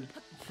for the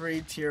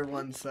free tier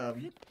 1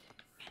 sub.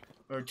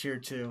 Or tier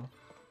 2.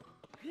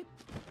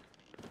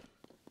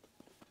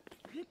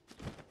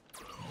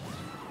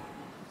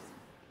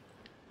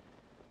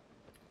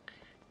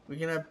 We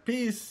can have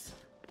peace,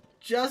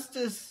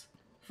 justice,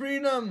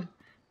 freedom,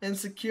 and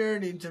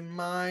security to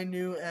my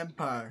new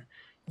empire.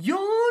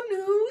 Your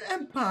new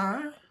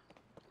empire?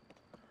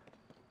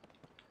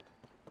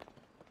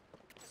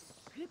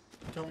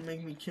 Don't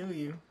make me kill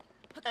you.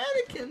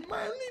 Anakin,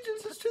 my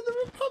allegiance is to the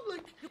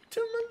Republic,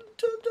 to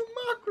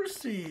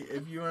democracy.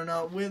 If you are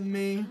not with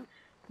me,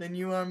 then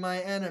you are my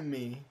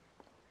enemy.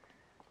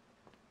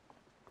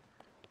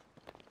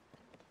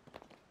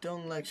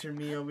 Don't lecture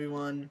me,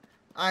 Obi-Wan.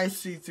 I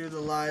see through the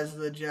lies of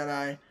the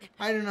Jedi.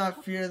 I do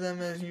not fear them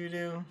as you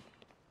do.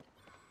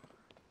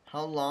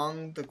 How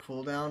long the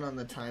cooldown on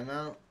the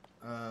timeout?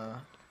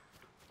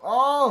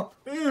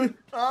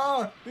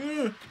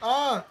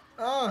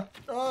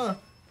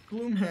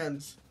 Gloom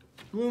hands.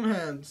 Gloom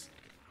hands.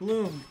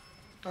 Gloom.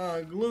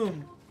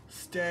 Gloom.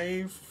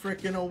 Stay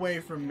frickin' away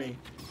from me.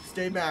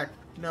 Stay back.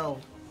 No.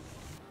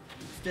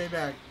 Stay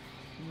back.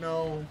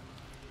 No.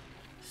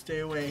 Stay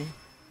away.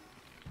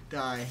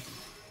 Die.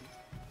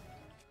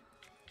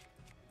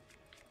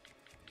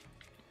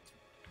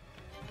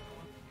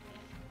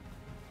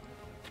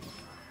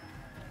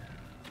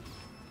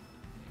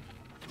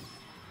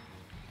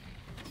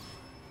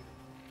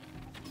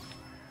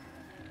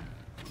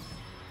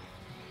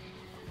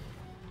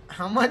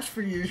 How much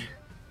for you?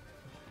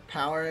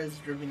 Power has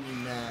driven you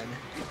mad.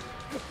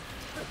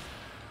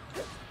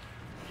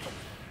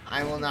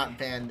 I will not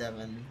ban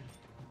Devin.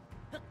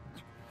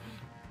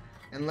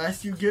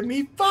 Unless you give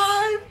me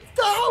 $5,000!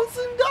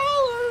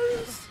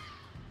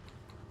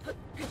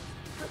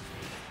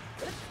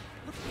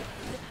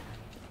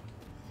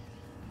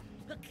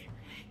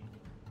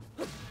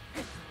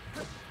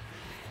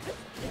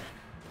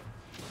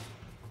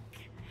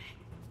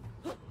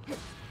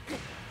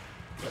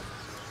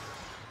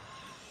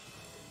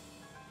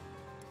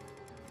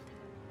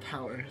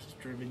 Power has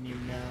driven you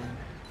mad.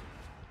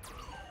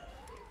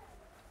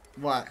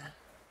 What?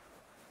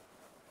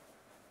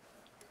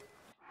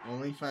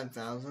 Only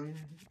 5,000?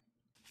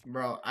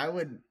 Bro, I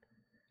would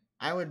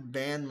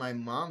ban my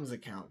mom's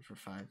account for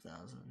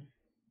 5,000.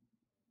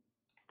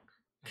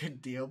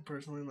 Good deal,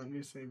 personally. Let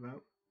me save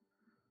up.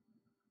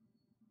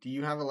 Do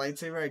you have a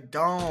lightsaber? I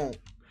don't.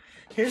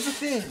 Here's the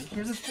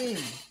thing.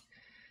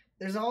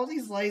 There's all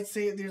these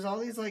lightsabers. There's all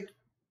these like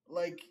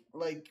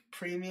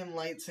premium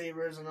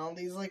lightsabers and all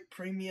these like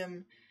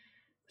premium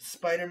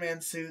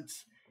Spider-Man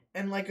suits.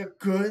 And like a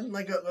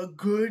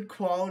good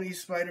quality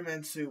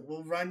Spider-Man suit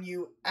will run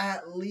you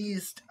at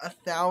least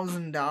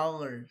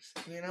 $1,000,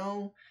 you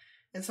know?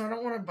 And so I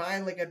don't want to buy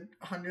like a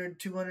 $100,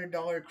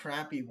 $200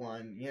 crappy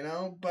one, you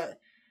know? But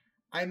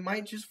I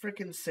might just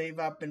freaking save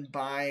up and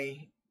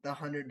buy the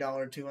 $100,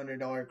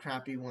 $200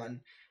 crappy one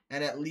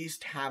and at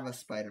least have a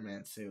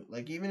Spider-Man suit.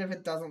 Like, even if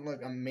it doesn't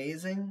look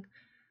amazing,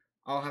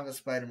 I'll have a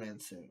Spider-Man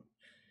suit.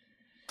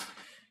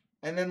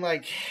 And then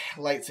like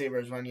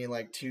lightsabers run you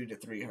like $200 to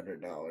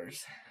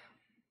 $300.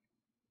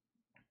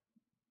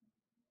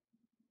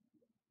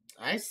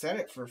 I set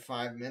it for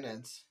 5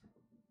 minutes.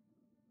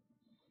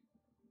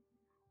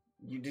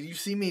 Did you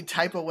see me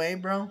type away,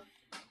 bro?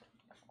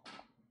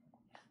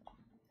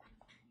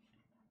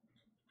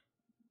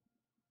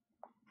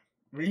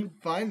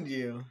 Refund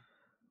you.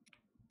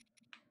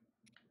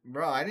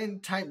 Bro, I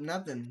didn't type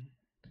nothing.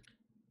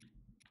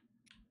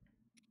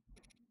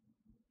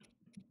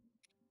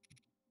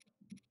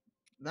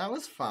 That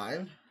was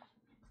 5.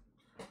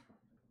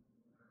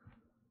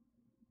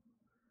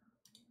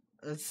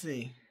 Let's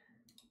see.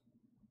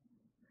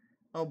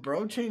 Oh,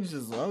 bro changed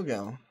his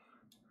logo.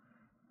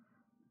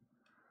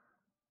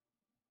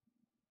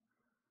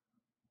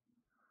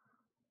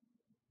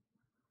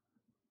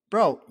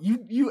 Bro,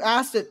 you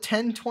asked at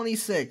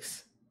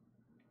 10:26.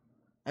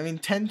 I mean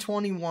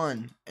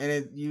 10:21,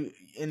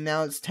 and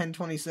now it's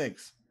 10:26.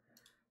 It's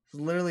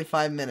literally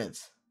 5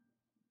 minutes.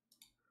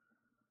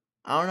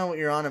 I don't know what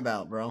you're on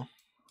about, bro.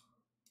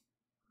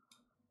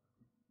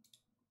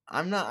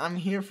 I'm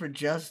here for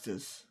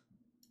justice.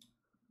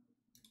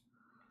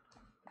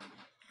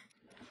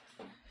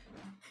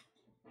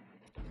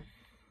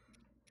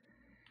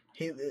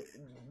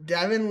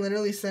 Devin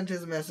literally sent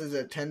his message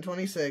at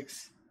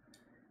 10:26,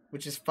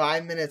 which is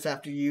 5 minutes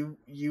after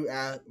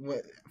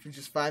which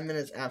is 5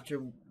 minutes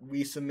after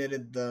we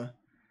submitted the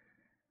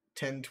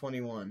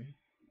 10:21.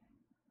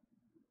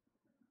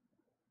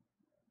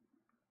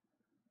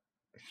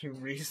 You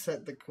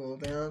reset the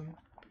cooldown?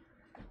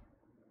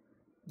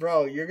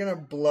 Bro, you're gonna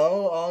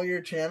blow all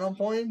your channel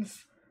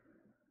points?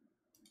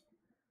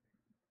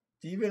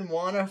 Do you even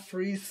want a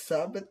free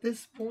sub at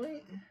this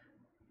point?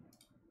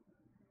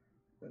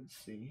 Let's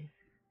see.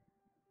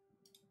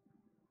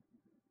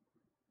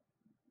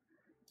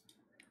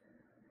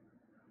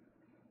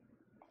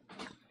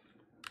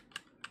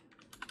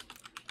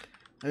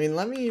 I mean,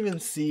 let me even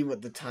see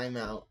what the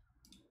timeout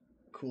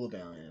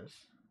cooldown is.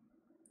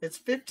 It's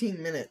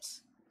 15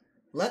 minutes.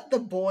 Let the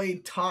boy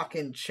talk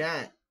and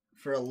chat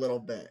for a little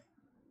bit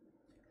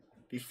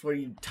before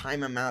you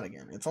time him out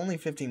again. It's only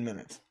 15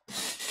 minutes.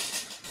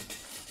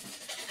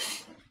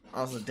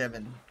 Also,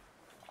 Devin,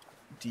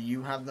 do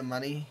you have the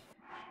money?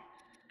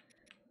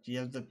 Do you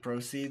have the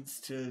proceeds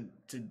to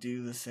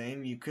do the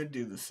same? You could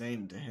do the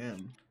same to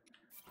him.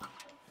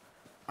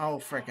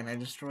 Oh, frickin', I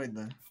destroyed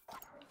the...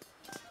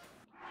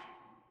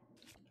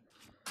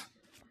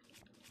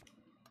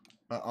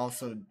 But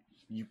also,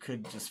 you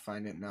could just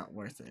find it not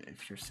worth it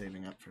if you're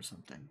saving up for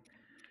something.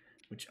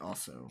 Which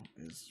also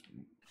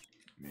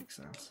makes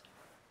sense.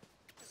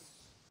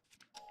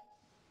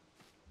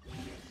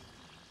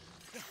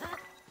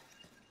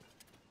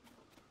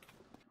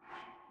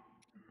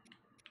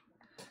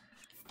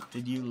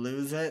 Did you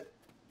lose it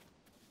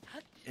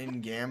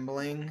in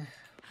gambling?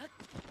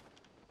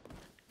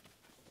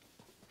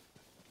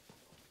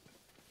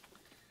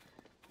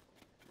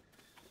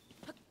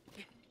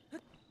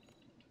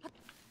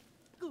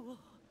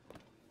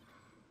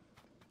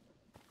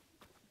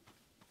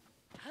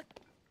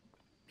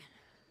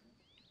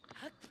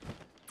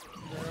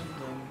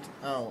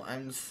 Oh,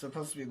 I'm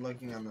supposed to be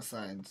looking on the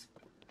sides.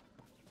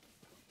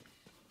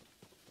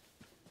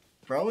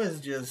 Bro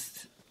is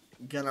just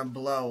gonna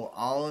blow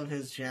all of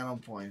his channel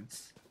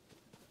points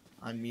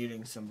on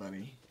muting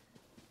somebody.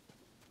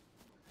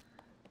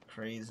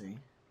 Crazy.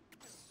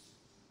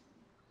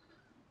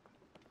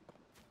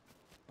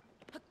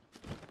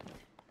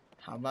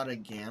 How about a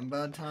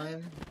Gamba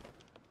time?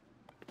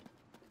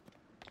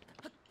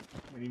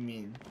 What do you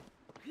mean?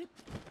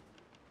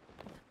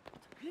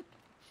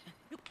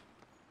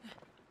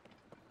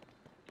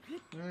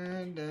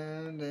 Dun,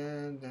 dun,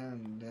 dun,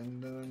 dun,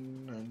 dun,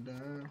 dun, dun,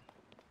 dun.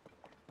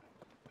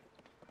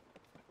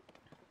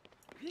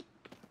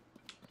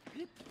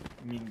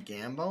 You mean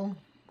gamble?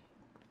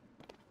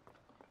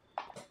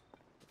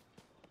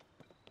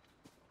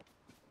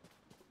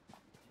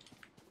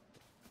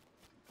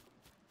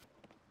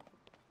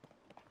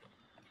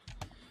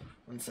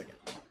 One second.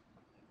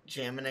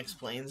 Jammin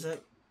explains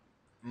it.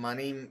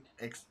 Money,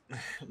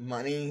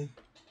 money,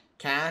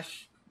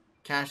 cash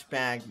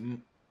bag,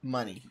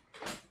 money.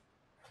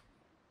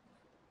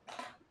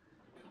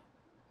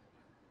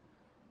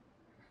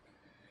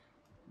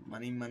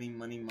 Money, money,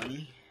 money,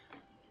 money.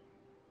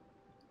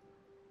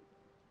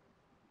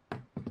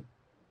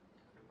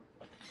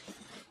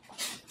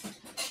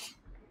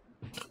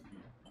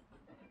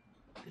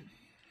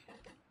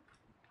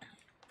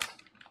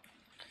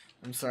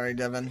 I'm sorry,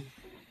 Devin.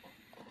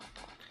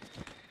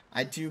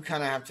 I do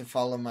kind of have to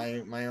follow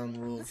my own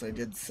rules I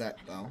did set,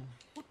 though.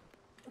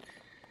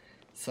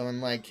 So in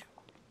like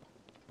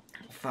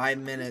 5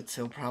 minutes,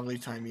 he'll probably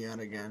time me out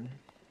again.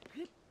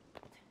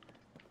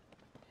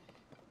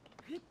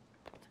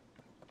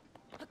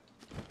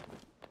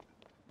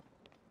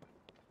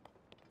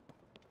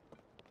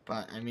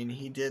 But, I mean,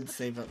 he did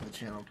save up the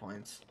channel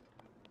points.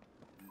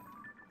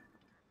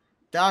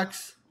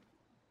 Ducks!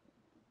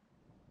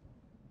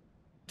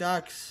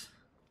 Ducks!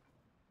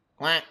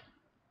 Quack!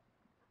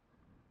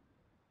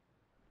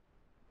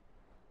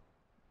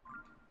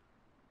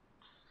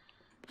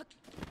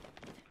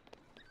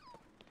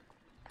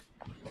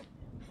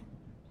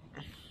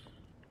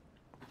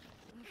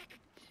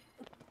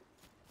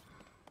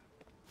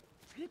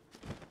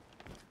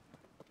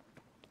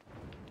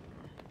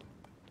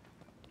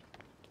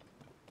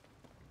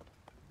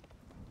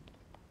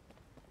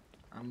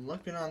 I'm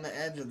looking on the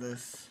edge of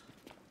this.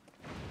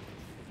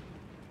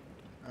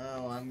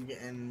 Oh, I'm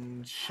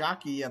getting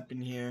shocky up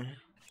in here.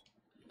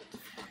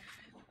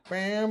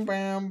 Bam,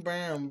 bam,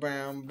 bam,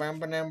 bam, bam,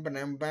 bam,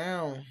 bam,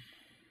 bam.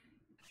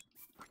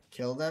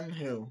 Kill them?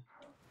 Who?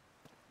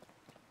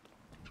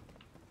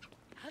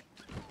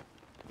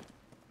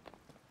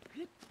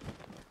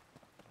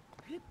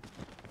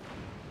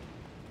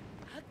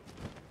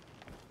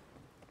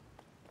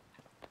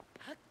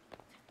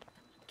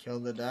 Kill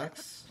the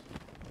ducks?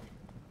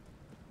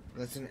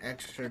 That's an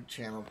extra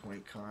channel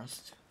point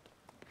cost.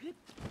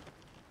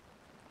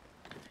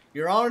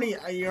 You're already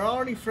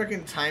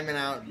freaking timing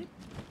out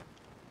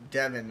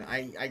Devin.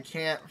 I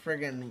can't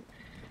friggin'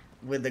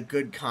 with a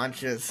good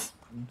conscience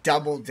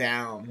double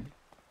down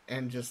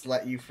and just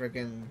let you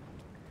friggin'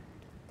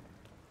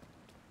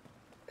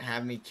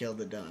 have me kill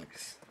the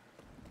ducks.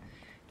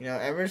 You know,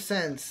 ever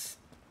since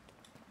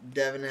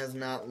Devin has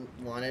not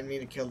wanted me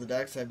to kill the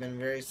ducks, I've been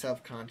very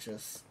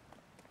self-conscious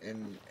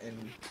and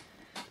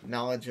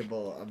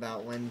knowledgeable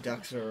about when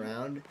ducks are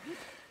around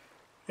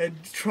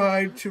and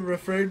tried to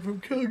refrain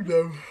from killing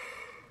them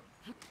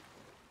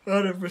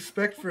out of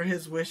respect for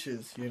his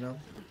wishes, you know?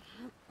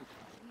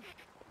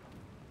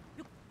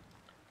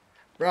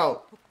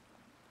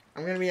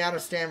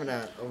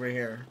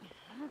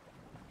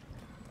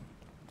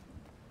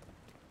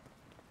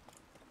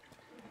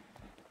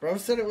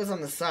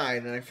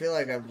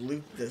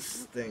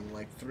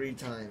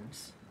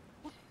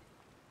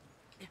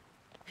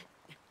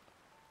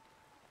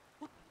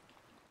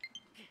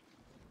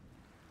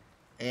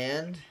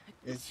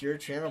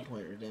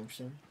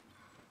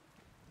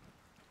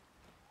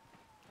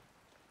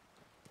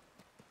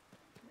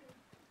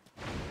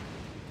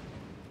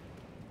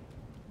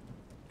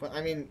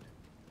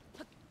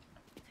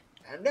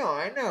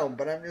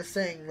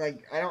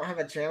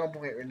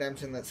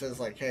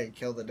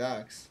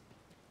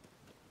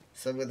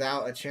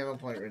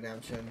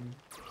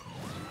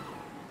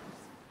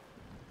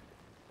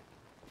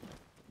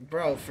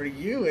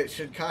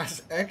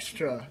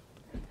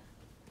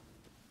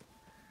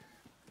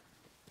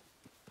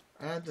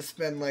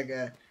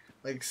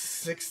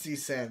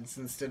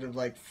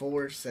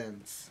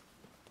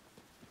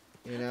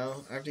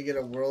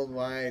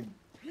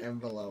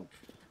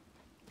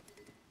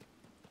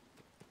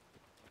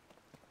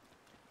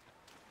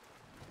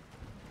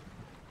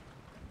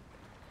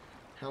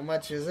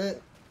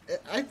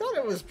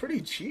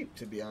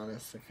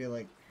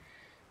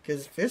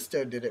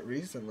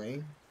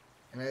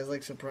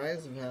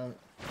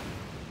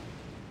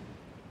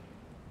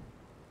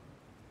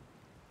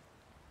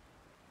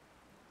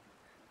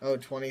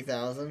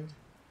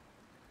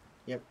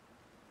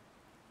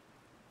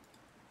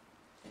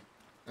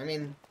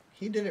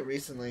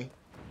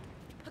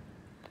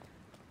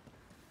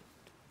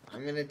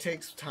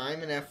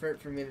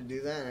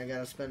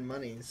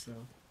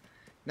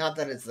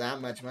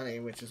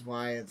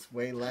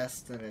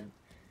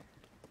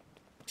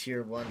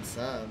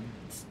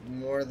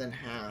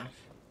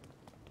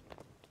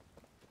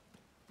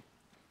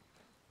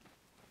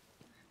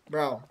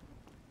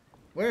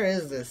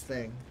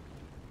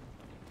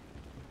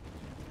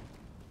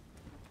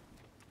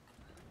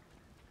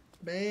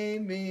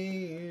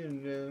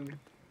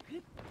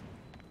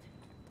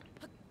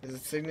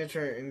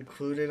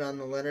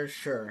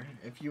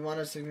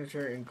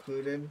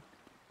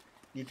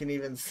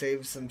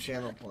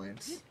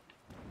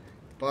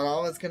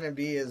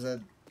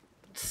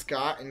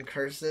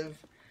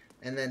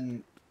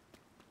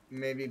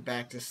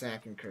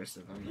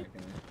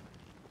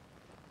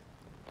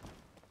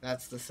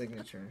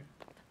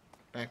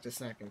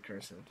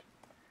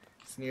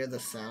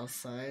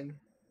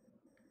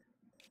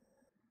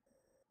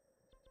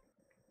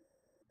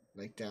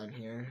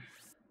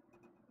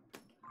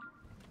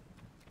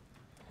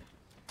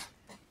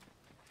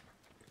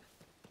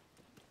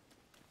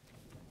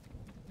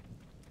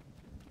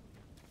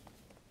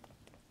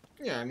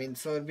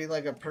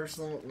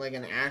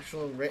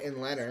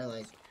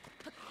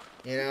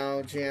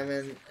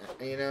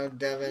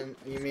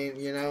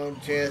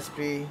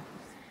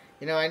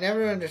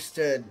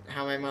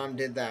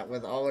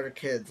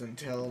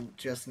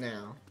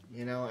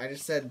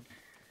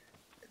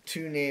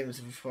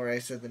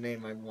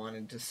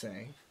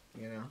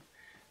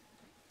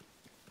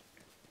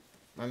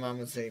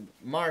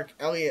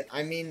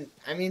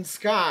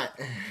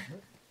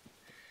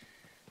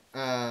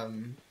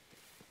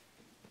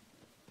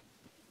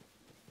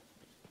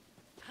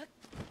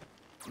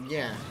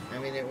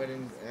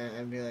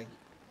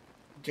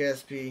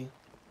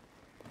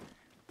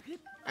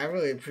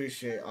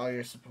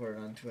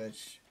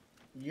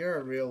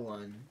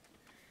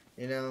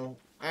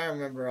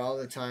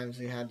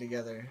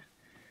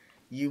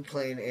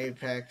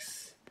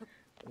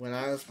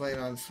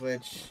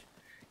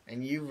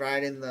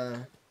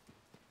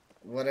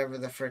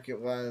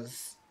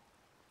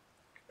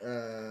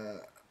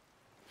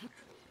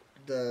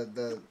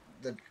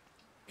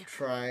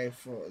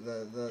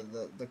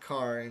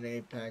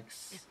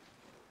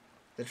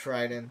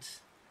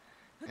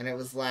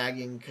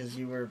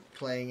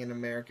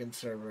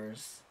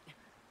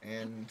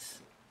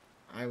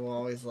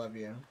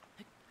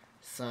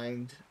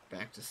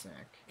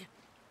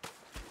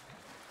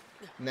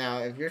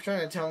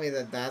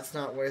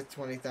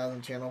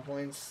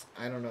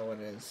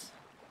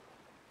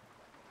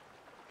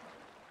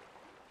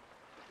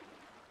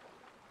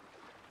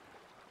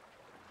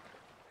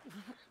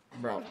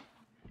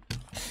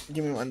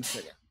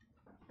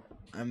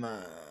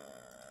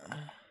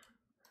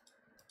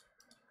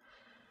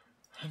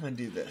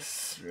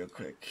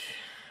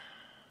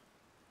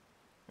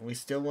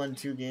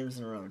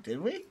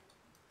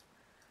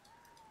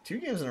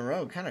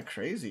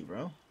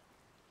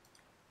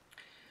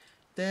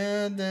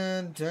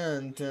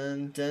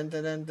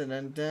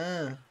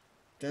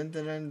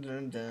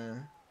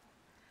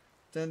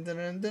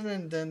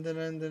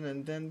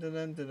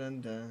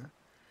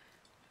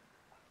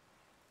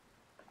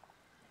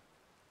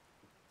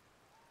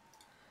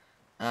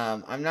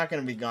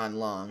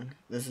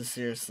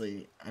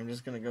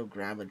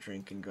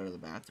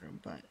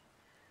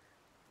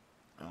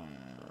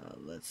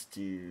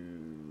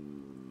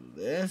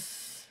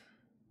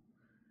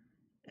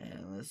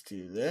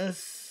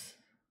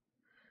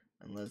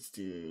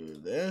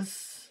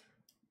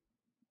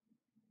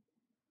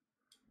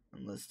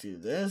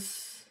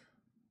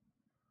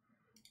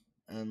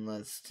 And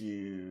let's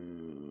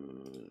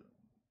do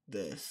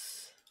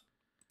this.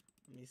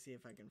 Let me see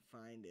if I can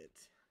find it.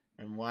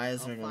 And why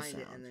is there no sound? I'll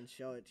find it and then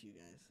show it to you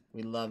guys.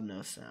 We love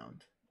no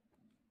sound.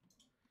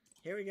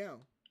 Here we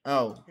go.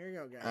 Oh. Here we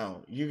go, guys.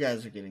 Oh, you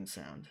guys are getting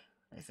sound,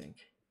 I think.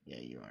 Yeah,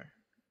 you are.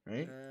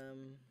 Right?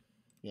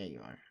 Yeah, you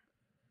are.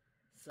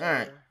 So, all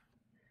right.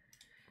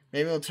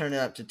 Maybe we'll turn it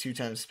up to 2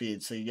 times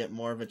speed so you get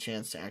more of a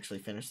chance to actually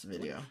finish the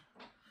video.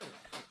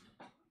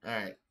 All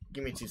right.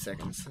 Give me 2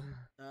 seconds.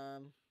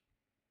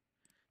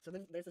 So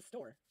there's a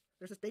store.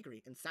 There's this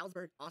bakery in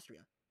Salzburg, Austria.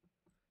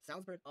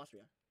 Salzburg,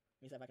 Austria.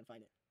 Let me see if I can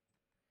find it.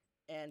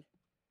 And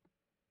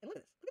look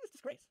at this. Look at this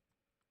disgrace.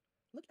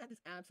 Look at this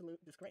absolute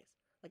disgrace.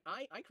 Like,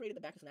 I created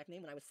the Back to Snack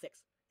name when I was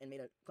 6 and made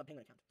a Club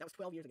Penguin account. That was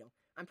 12 years ago.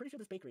 I'm pretty sure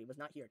this bakery was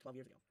not here 12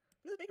 years ago.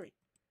 Look at this bakery.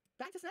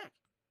 Back to Snack.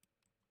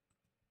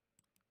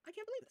 I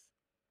can't believe this.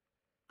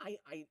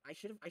 I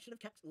should have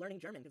kept learning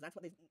German because that's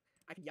what they.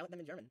 I could yell at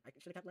them in German. I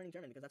should have kept learning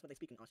German because that's what they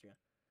speak in Austria.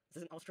 This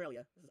isn't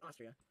Australia. This is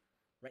Austria,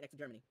 right next to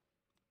Germany.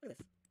 Look at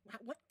this.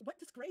 What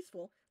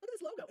disgraceful? Look at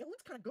this logo. It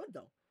looks kind of good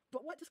though.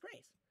 But what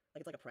disgrace?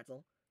 Like it's like a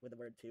pretzel with the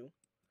word "to."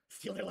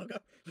 Steal their logo.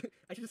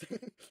 I should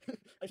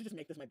just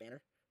make this my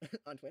banner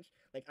on Twitch.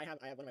 Like I have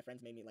one of my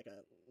friends made me like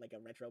a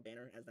retro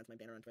banner as that's my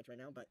banner on Twitch right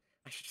now. But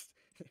I should just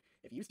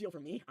if you steal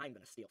from me, I'm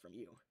gonna steal from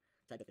you,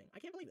 type of thing. I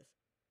can't believe this.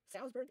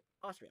 Salzburg,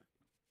 Austria.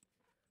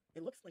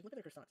 It looks like, look at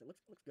their croissants. It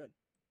looks good.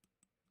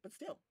 But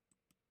still,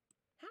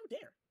 how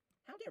dare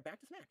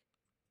Back to Snack?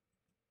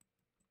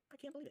 I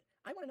can't believe it.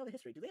 I want to know the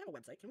history. Do they have a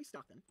website? Can we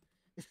stalk them?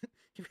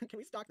 Can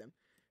we stalk them?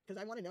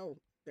 Because I want to know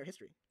their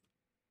history.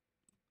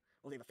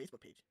 Oh, they have a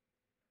Facebook page.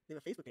 They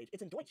have a Facebook page.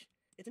 It's in Deutsch.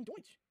 It's in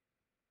Deutsch.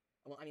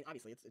 Well, I mean,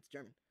 obviously, it's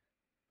German.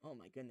 Oh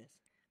my goodness.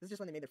 This is just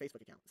when they made their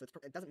Facebook account. So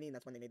it doesn't mean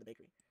that's when they made the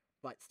bakery.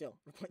 But still,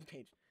 report the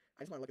page.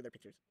 I just want to look at their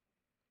pictures.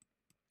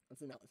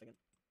 Let's zoom out a second.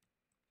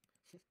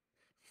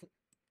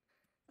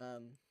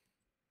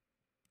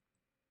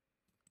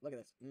 Look at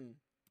this.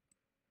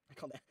 I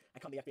called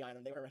the FBI on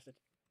them. They were arrested.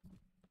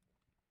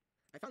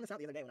 I found this out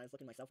the other day when I was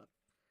looking myself up.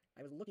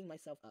 I was looking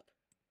myself up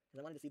because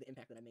I wanted to see the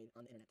impact that I made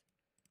on the internet.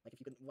 Like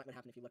what would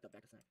happen if you looked up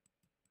Back to Snack.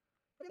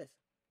 Look at this.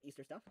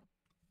 Easter stuff.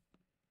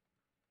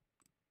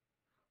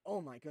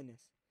 Oh my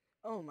goodness.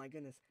 Oh my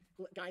goodness.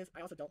 Guys, I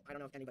don't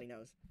know if anybody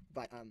knows,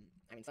 but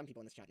I mean some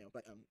people in this chat know,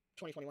 but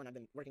 2021 I've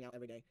been working out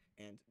every day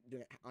and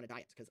doing it on a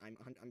diet because I'm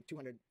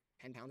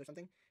 210 pounds or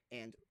something,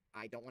 and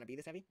I don't want to be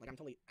this heavy. Like, I'm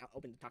totally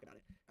open to talk about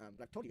it,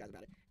 but I've told you guys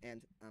about it,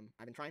 and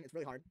I've been trying. It's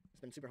really hard.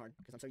 It's been super hard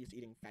because I'm so used to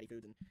eating fatty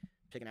foods and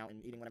picking out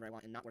and eating whatever I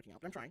want and not working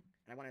out, but I'm trying,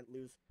 and I want to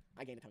lose.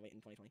 I gained a ton of weight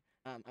in 2020.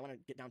 I want to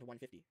get down to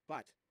 150,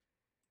 but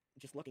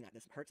just looking at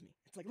this hurts me.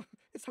 It's like,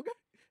 it's so good.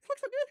 It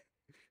looks so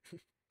good.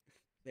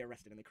 They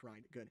arrested and they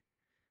cried. Good.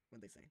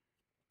 What'd they say?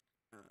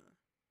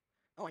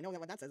 Oh, I know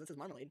what that says. It says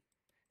marmalade.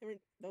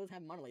 Those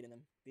have marmalade in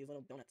them. These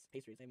little donuts,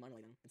 pastries, they have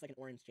marmalade in them. It's like an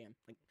orange jam.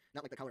 Like,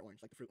 not like the color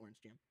orange, like the fruit orange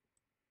jam.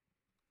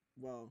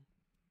 Whoa.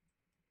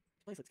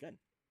 This place looks good.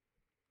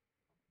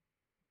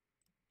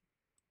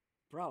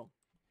 Bro,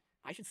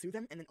 I should sue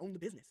them and then own the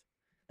business.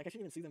 Like, I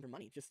shouldn't even sue them for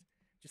money. Just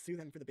sue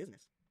them for the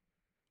business.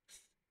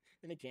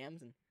 They make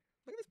jams and...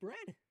 Look at this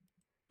bread.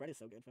 Bread is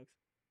so good, folks.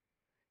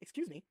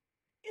 Excuse me.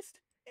 It's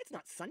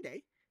not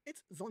Sunday.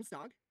 It's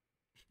Sonntag.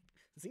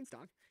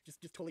 Dienstag.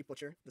 Just totally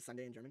butcher the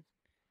Sunday in German.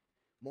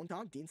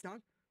 Montag,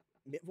 Dienstag,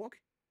 Mittwoch,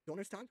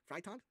 Donnerstag,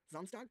 Freitag,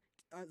 Samstag,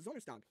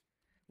 Sonntag.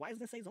 Why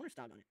doesn't it say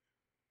Sonntag on it?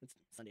 It's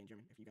Sunday in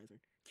German, if you guys are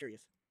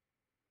curious.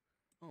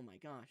 Oh my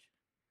gosh.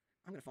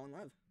 I'm gonna fall in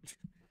love.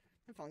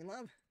 I'm falling in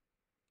love.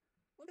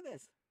 Look at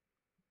this.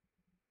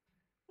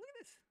 Look at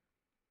this.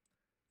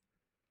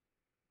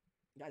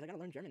 Guys, I gotta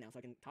learn German now so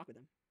I can talk with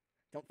them.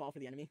 Don't fall for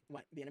the enemy.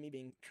 What? The enemy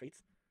being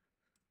treats?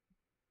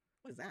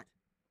 What is that?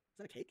 Is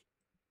that a cake?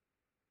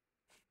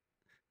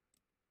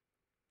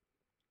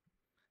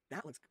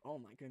 That looks... Oh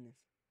my goodness.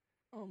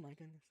 Oh my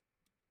goodness.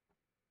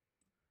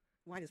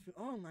 Why does...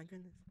 Oh my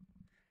goodness.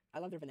 I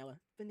love their vanilla.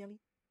 Vanilli.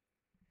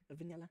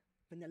 Vanilla.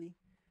 Vanilli.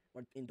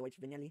 Or in Deutsch,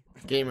 vanilli.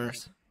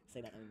 Gamers.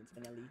 Say that. It's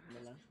vanilli.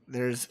 Vanilla.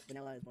 There's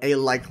a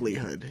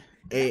likelihood.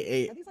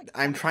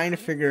 I'm trying to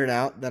figure it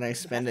out that I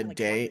spend a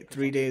day,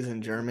 3 days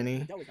in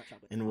Germany,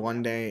 and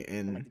 1 day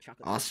in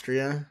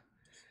Austria.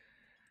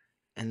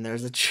 And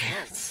there's a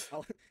chance.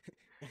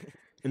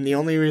 And the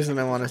only reason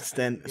I want to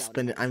spend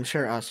it... I'm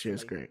sure Austria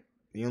is great.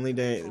 The only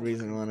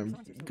reason I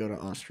want to go to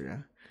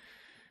Austria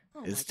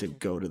is to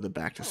go to the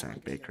Back to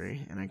Snack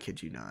bakery, and I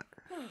kid you not.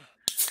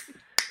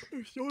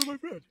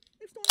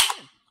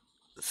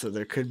 So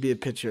there could be a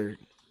picture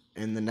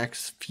in the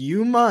next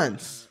few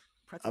months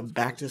of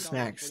Back to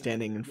Snack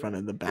standing in front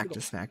of the Back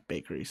to Snack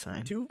bakery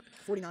sign.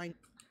 249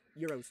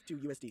 euros to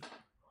USD.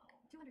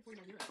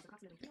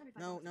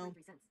 No. I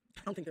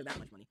don't think they're that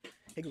much money.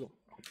 Hey Google,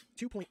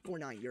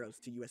 2.49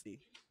 euros to USD.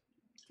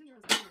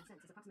 €2.49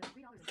 is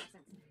approximately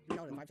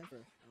 $3.05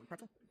 for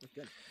pretzel. That's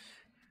good.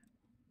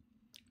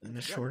 In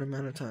a short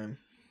amount of time.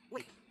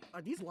 Wait,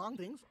 are these long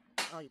things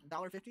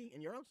 $1.50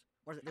 in euros?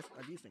 Or is it just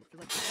these things? Because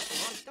like, that's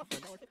a lot of stuff for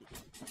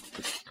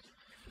 $1.50.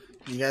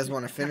 You guys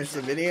want to finish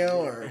the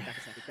video, or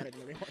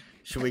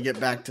should we get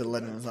back to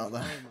Legend of Zelda?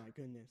 Oh my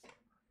goodness.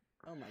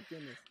 Oh my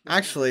goodness.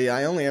 Actually,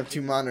 I only have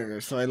 2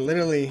 monitors, so I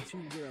literally...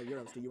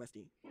 €2 to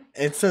USD.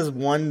 It says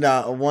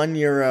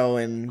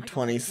 €1 and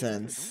 20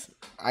 cents.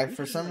 I,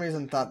 for some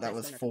reason, thought that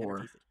was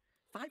 4.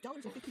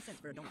 $5.50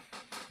 for a donut.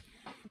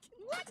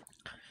 What?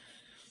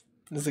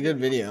 It's a good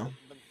video.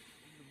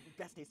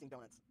 The best tasting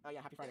donuts. Oh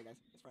yeah, happy Friday, guys.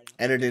 It's Friday.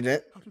 Edited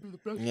it. How to be the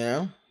best You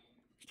know?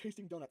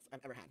 tasting donuts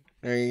I've ever had.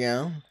 There you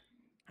go.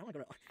 I want to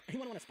go to...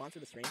 Anyone want to sponsor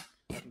the stream?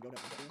 So I can go to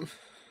Austin?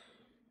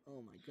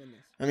 Oh my goodness.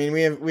 I mean,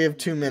 we have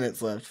 2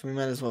 minutes left. We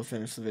might as well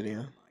finish the video.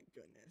 Oh my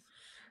goodness.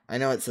 I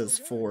know it says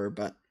 4,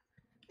 but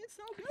It's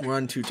so good. we're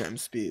on 2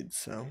 times speed,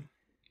 so...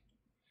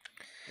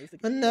 I used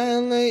to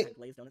Annihilate.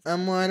 glazed donuts.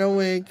 I'm wide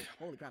awake.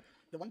 Holy crap.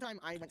 The one time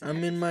I went to I'm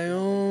Texas, in my and I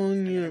own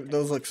went to uni-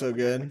 Those look so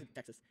Texas, I went good. to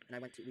Texas, and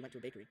we went to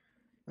a bakery.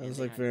 Those and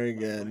look they very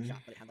had, like, a donut good.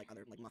 shop, but it had like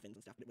other like muffins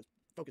and stuff. But it was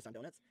focused on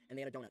donuts, and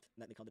they had a donut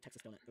that they called the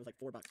Texas donut. It was like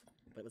 $4, but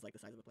it was like the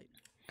size of a plate.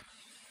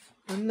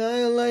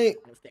 Annihilate.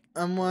 And it was thick.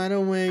 I'm wide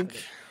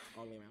awake.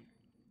 All the way around.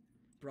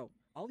 Bro,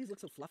 all these look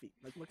so fluffy.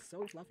 Like, look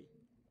so fluffy.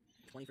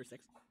 20 for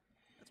 6.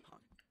 That's pog.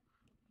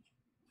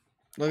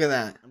 Look at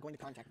that. I'm going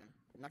to contact them.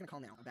 I'm not going to call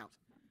now about.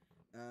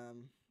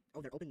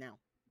 Oh, they're open now.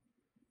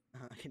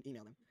 I can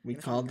email them. We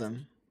called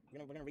them.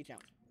 We're gonna reach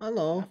out.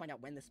 Hello. I'm gonna find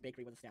out when this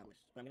bakery was established.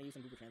 But I'm gonna use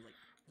some Google Translate.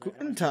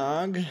 Guten Tag.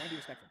 I want to be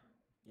respectful,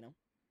 you know.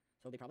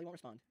 So they probably won't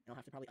respond, and I'll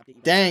have to probably update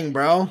you. Dang,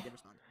 bro. They did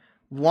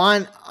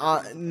respond.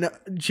 No,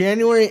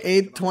 January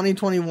 8th,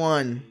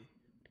 2021.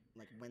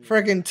 Like when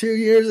Frickin' 2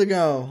 years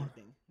ago.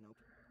 Nope.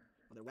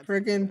 Well, their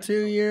website- Frickin'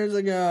 2 years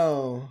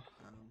ago.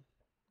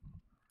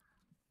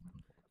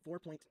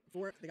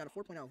 4.4. They got a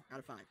 4.0 out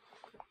of 5.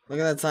 Look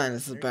at that sign.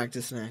 This is back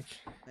to snack.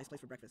 Nice place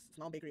for breakfast.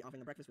 Small bakery offering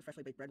the breakfast with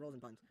freshly baked bread rolls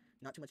and buns.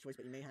 Not too much choice,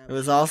 but you may have. It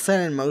was all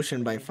set in motion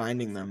you by may have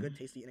finding them. Good,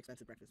 tasty,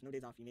 inexpensive breakfast. No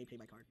days off. You may pay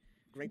by card.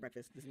 Great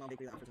breakfast. This small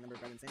bakery that offers a number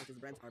of bread and sandwiches. The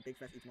breads are baked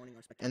fresh each morning.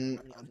 Are spectacular. And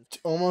Not many options.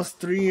 almost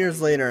 3 years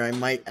later, I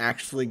might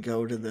actually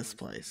go to this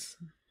place.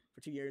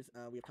 For 2 years,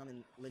 we have come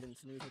and lived in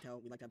Snooze Hotel.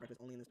 We like to have breakfast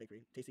only in this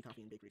bakery. Tasty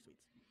coffee and bakery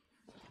sweets.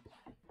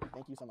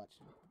 Thank you so much,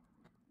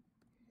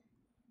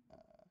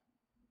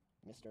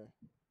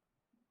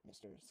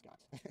 Mr. Scott.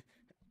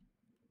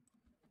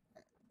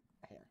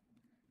 Hair.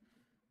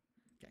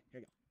 Okay,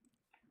 here we go.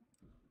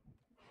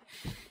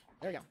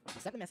 There we go. I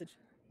sent the message.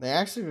 They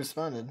actually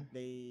responded.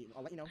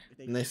 I'll let you know if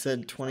they. And they said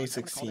respond. I wanna call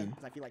them 2016.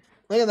 'cause I feel like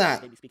Look at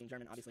that. they'd be speaking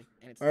German, obviously,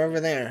 and it's Or over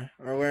there.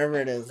 Or wherever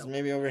it is.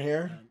 Maybe over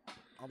here.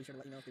 I'll be sure to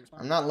let you know if they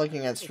respond. I'm not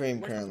looking at If- stream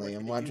worst comes to currently. worst,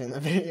 I'm if watching they the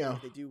do- video.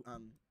 If they do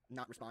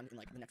not respond in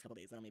like the next couple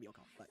days, then maybe I'll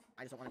call. But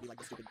I just don't want to be like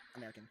the stupid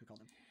American who called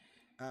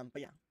them.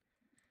 But yeah.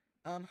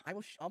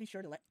 I'll be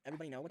sure to let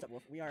everybody know what's up,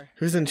 Wolf. We are.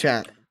 Who's in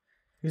chat?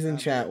 Who's in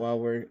chat while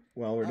we're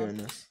doing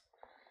this?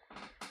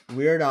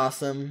 Weird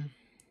Awesome,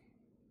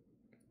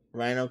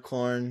 Rhino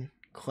Corn,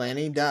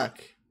 Clanny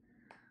Duck,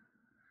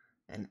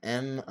 and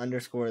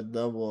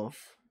M_the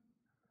Wolf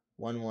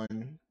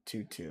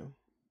 1122.